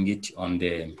disseminating it on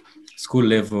the school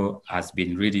level has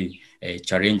been really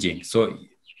challenging. So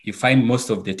you find most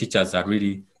of the teachers are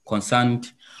really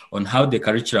concerned on how the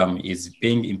curriculum is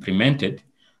being implemented,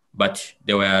 but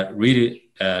they were really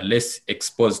less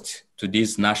exposed to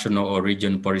these national or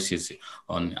regional policies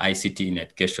on ICT in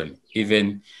education.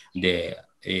 Even the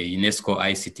UNESCO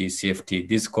ICT CFT,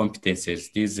 these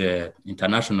competences, this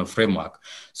international framework.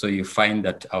 So you find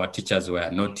that our teachers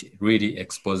were not really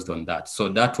exposed on that. So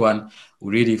that one,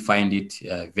 we really find it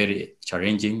very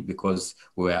challenging because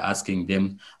we were asking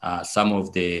them some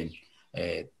of the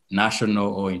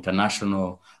national or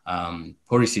international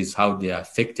policies, how they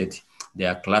affected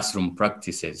their classroom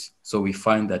practices. So we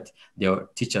find that their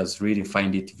teachers really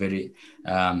find it very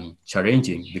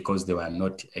challenging because they were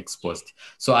not exposed.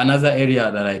 So another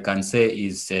area that I can say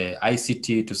is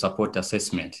ICT to support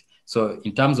assessment. So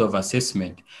in terms of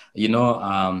assessment, you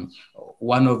know,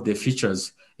 one of the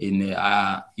features in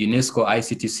UNESCO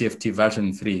ICT CFT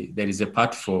version 3, there is a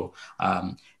part for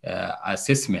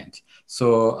assessment.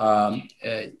 So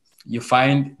you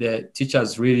find the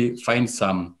teachers really find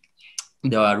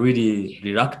they are really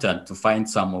reluctant to find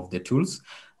some of the tools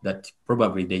that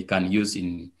probably they can use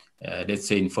in, let's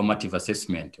say, informative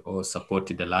assessment or support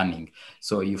the learning.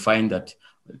 So you find that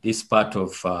this part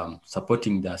of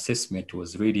supporting the assessment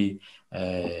was really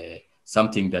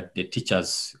something that the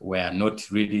teachers were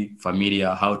not really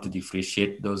familiar how to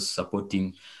differentiate those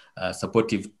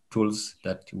supportive tools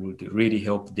that would really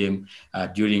help them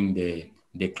during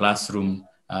the classroom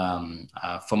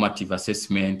formative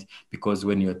assessment, because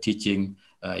when you're teaching,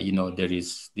 you know, there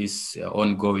is this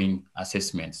ongoing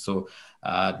assessment. So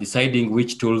deciding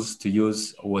which tools to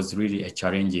use was really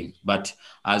challenging. But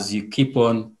as you keep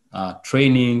on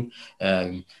training,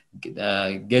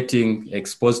 getting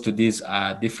exposed to these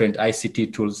different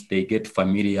ICT tools, they get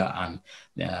familiar and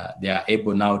they are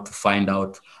able now to find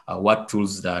out what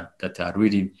tools that are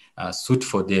really suit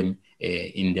for them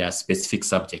in their specific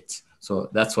subjects.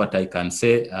 So that's what I can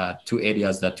say, two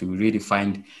areas that we really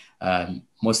find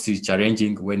mostly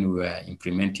challenging when we were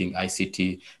implementing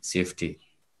ICT CFT.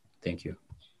 Thank you.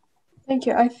 Thank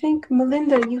you. I think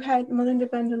Melinda, you had Melinda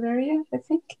Bandalaria, I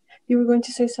think. You were going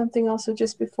to say something also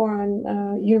just before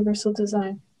on universal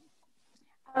design.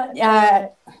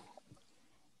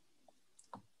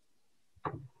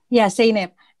 Yeah,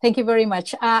 Zeynep, thank you very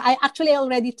much. I actually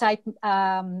already typed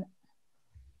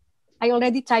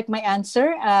my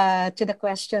answer to the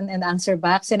question and answer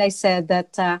box, and I said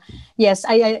that yes,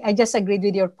 I just agreed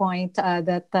with your point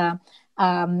that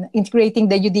integrating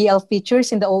the UDL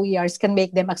features in the OERs can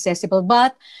make them accessible,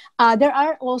 but there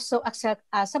are also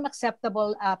some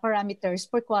acceptable parameters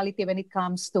for quality when it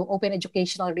comes to open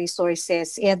educational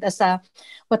resources. And as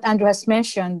what Andrew has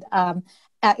mentioned,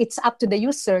 it's up to the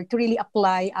user to really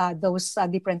apply those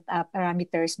different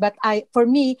parameters. But for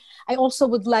me, I also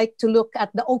would like to look at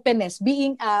the openness,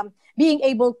 being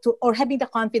able to, or having the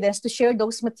confidence to share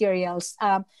those materials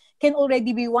can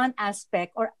already be one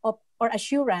aspect or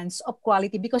assurance of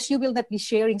quality, because you will not be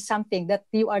sharing something that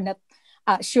you are not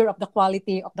sure of the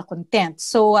quality of the content.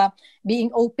 So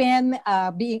being open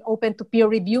to peer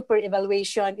review, peer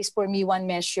evaluation is for me one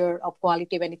measure of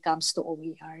quality when it comes to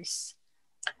OERs.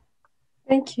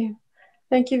 Thank you.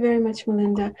 Thank you very much,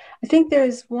 Melinda. I think there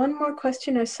is one more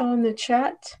question I saw in the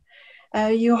chat.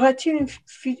 Y aura-t-il un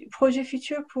projet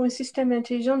futur pour un système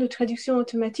intelligent de traduction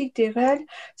automatique des règles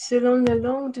selon la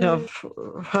langue de... Now,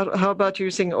 how about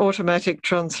using automatic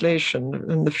translation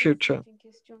in the future?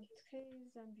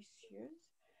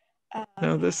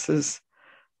 Now, this is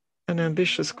an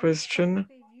ambitious question.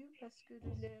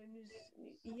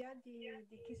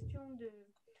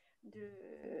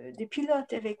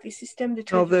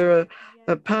 Well, there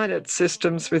are pilot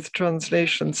systems with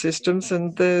translation systems,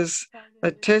 and there's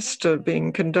a test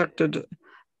being conducted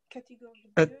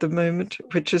at the moment,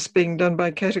 which is being done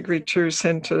by Category 2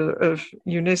 Center of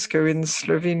UNESCO in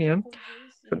Slovenia,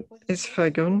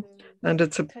 ISKME, and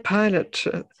it's a pilot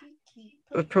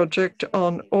project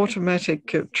on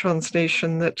automatic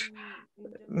translation that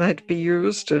might be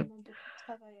used.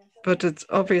 But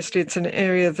it's an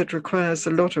area that requires a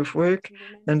lot of work.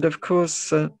 And of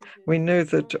course, we know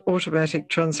that automatic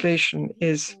translation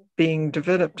is being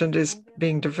developed and is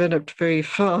being developed very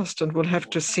fast, and we'll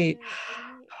have to see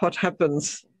what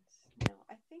happens. Now,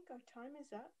 I think our time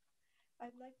is up.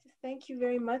 I'd like to thank you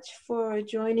very much for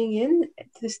joining in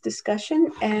this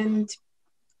discussion, and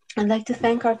I'd like to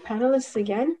thank our panelists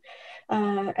again.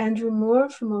 Andrew Moore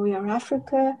from OER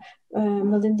Africa,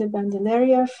 Melinda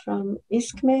Bandalaria from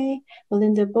ISKME,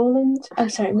 Melinda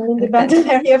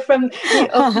Bandalaria from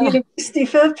the University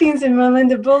Philippines, and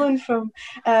Melinda Boland from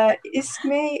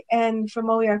ISKME and from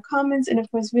OER Commons, and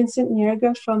of course Vincent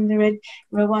Nyrigira from the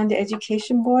Rwanda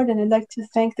Education Board. And I'd like to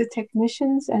thank the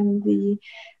technicians and the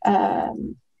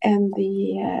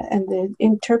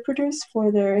interpreters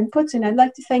for their inputs. And I'd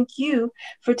like to thank you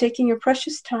for taking your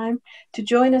precious time to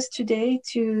join us today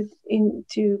to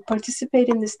participate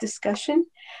in this discussion.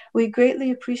 We greatly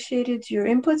appreciated your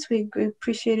inputs. We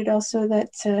appreciated also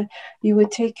that you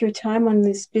would take your time on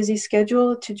this busy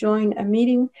schedule to join a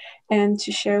meeting and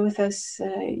to share with us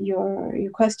your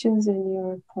questions and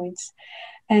your points.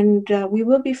 And we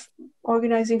will be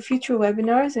organizing future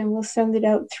webinars, and we'll send it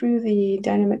out through the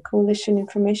Dynamic Coalition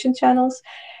information channels.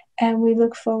 And we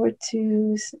look forward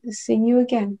to seeing you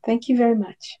again. Thank you very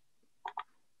much.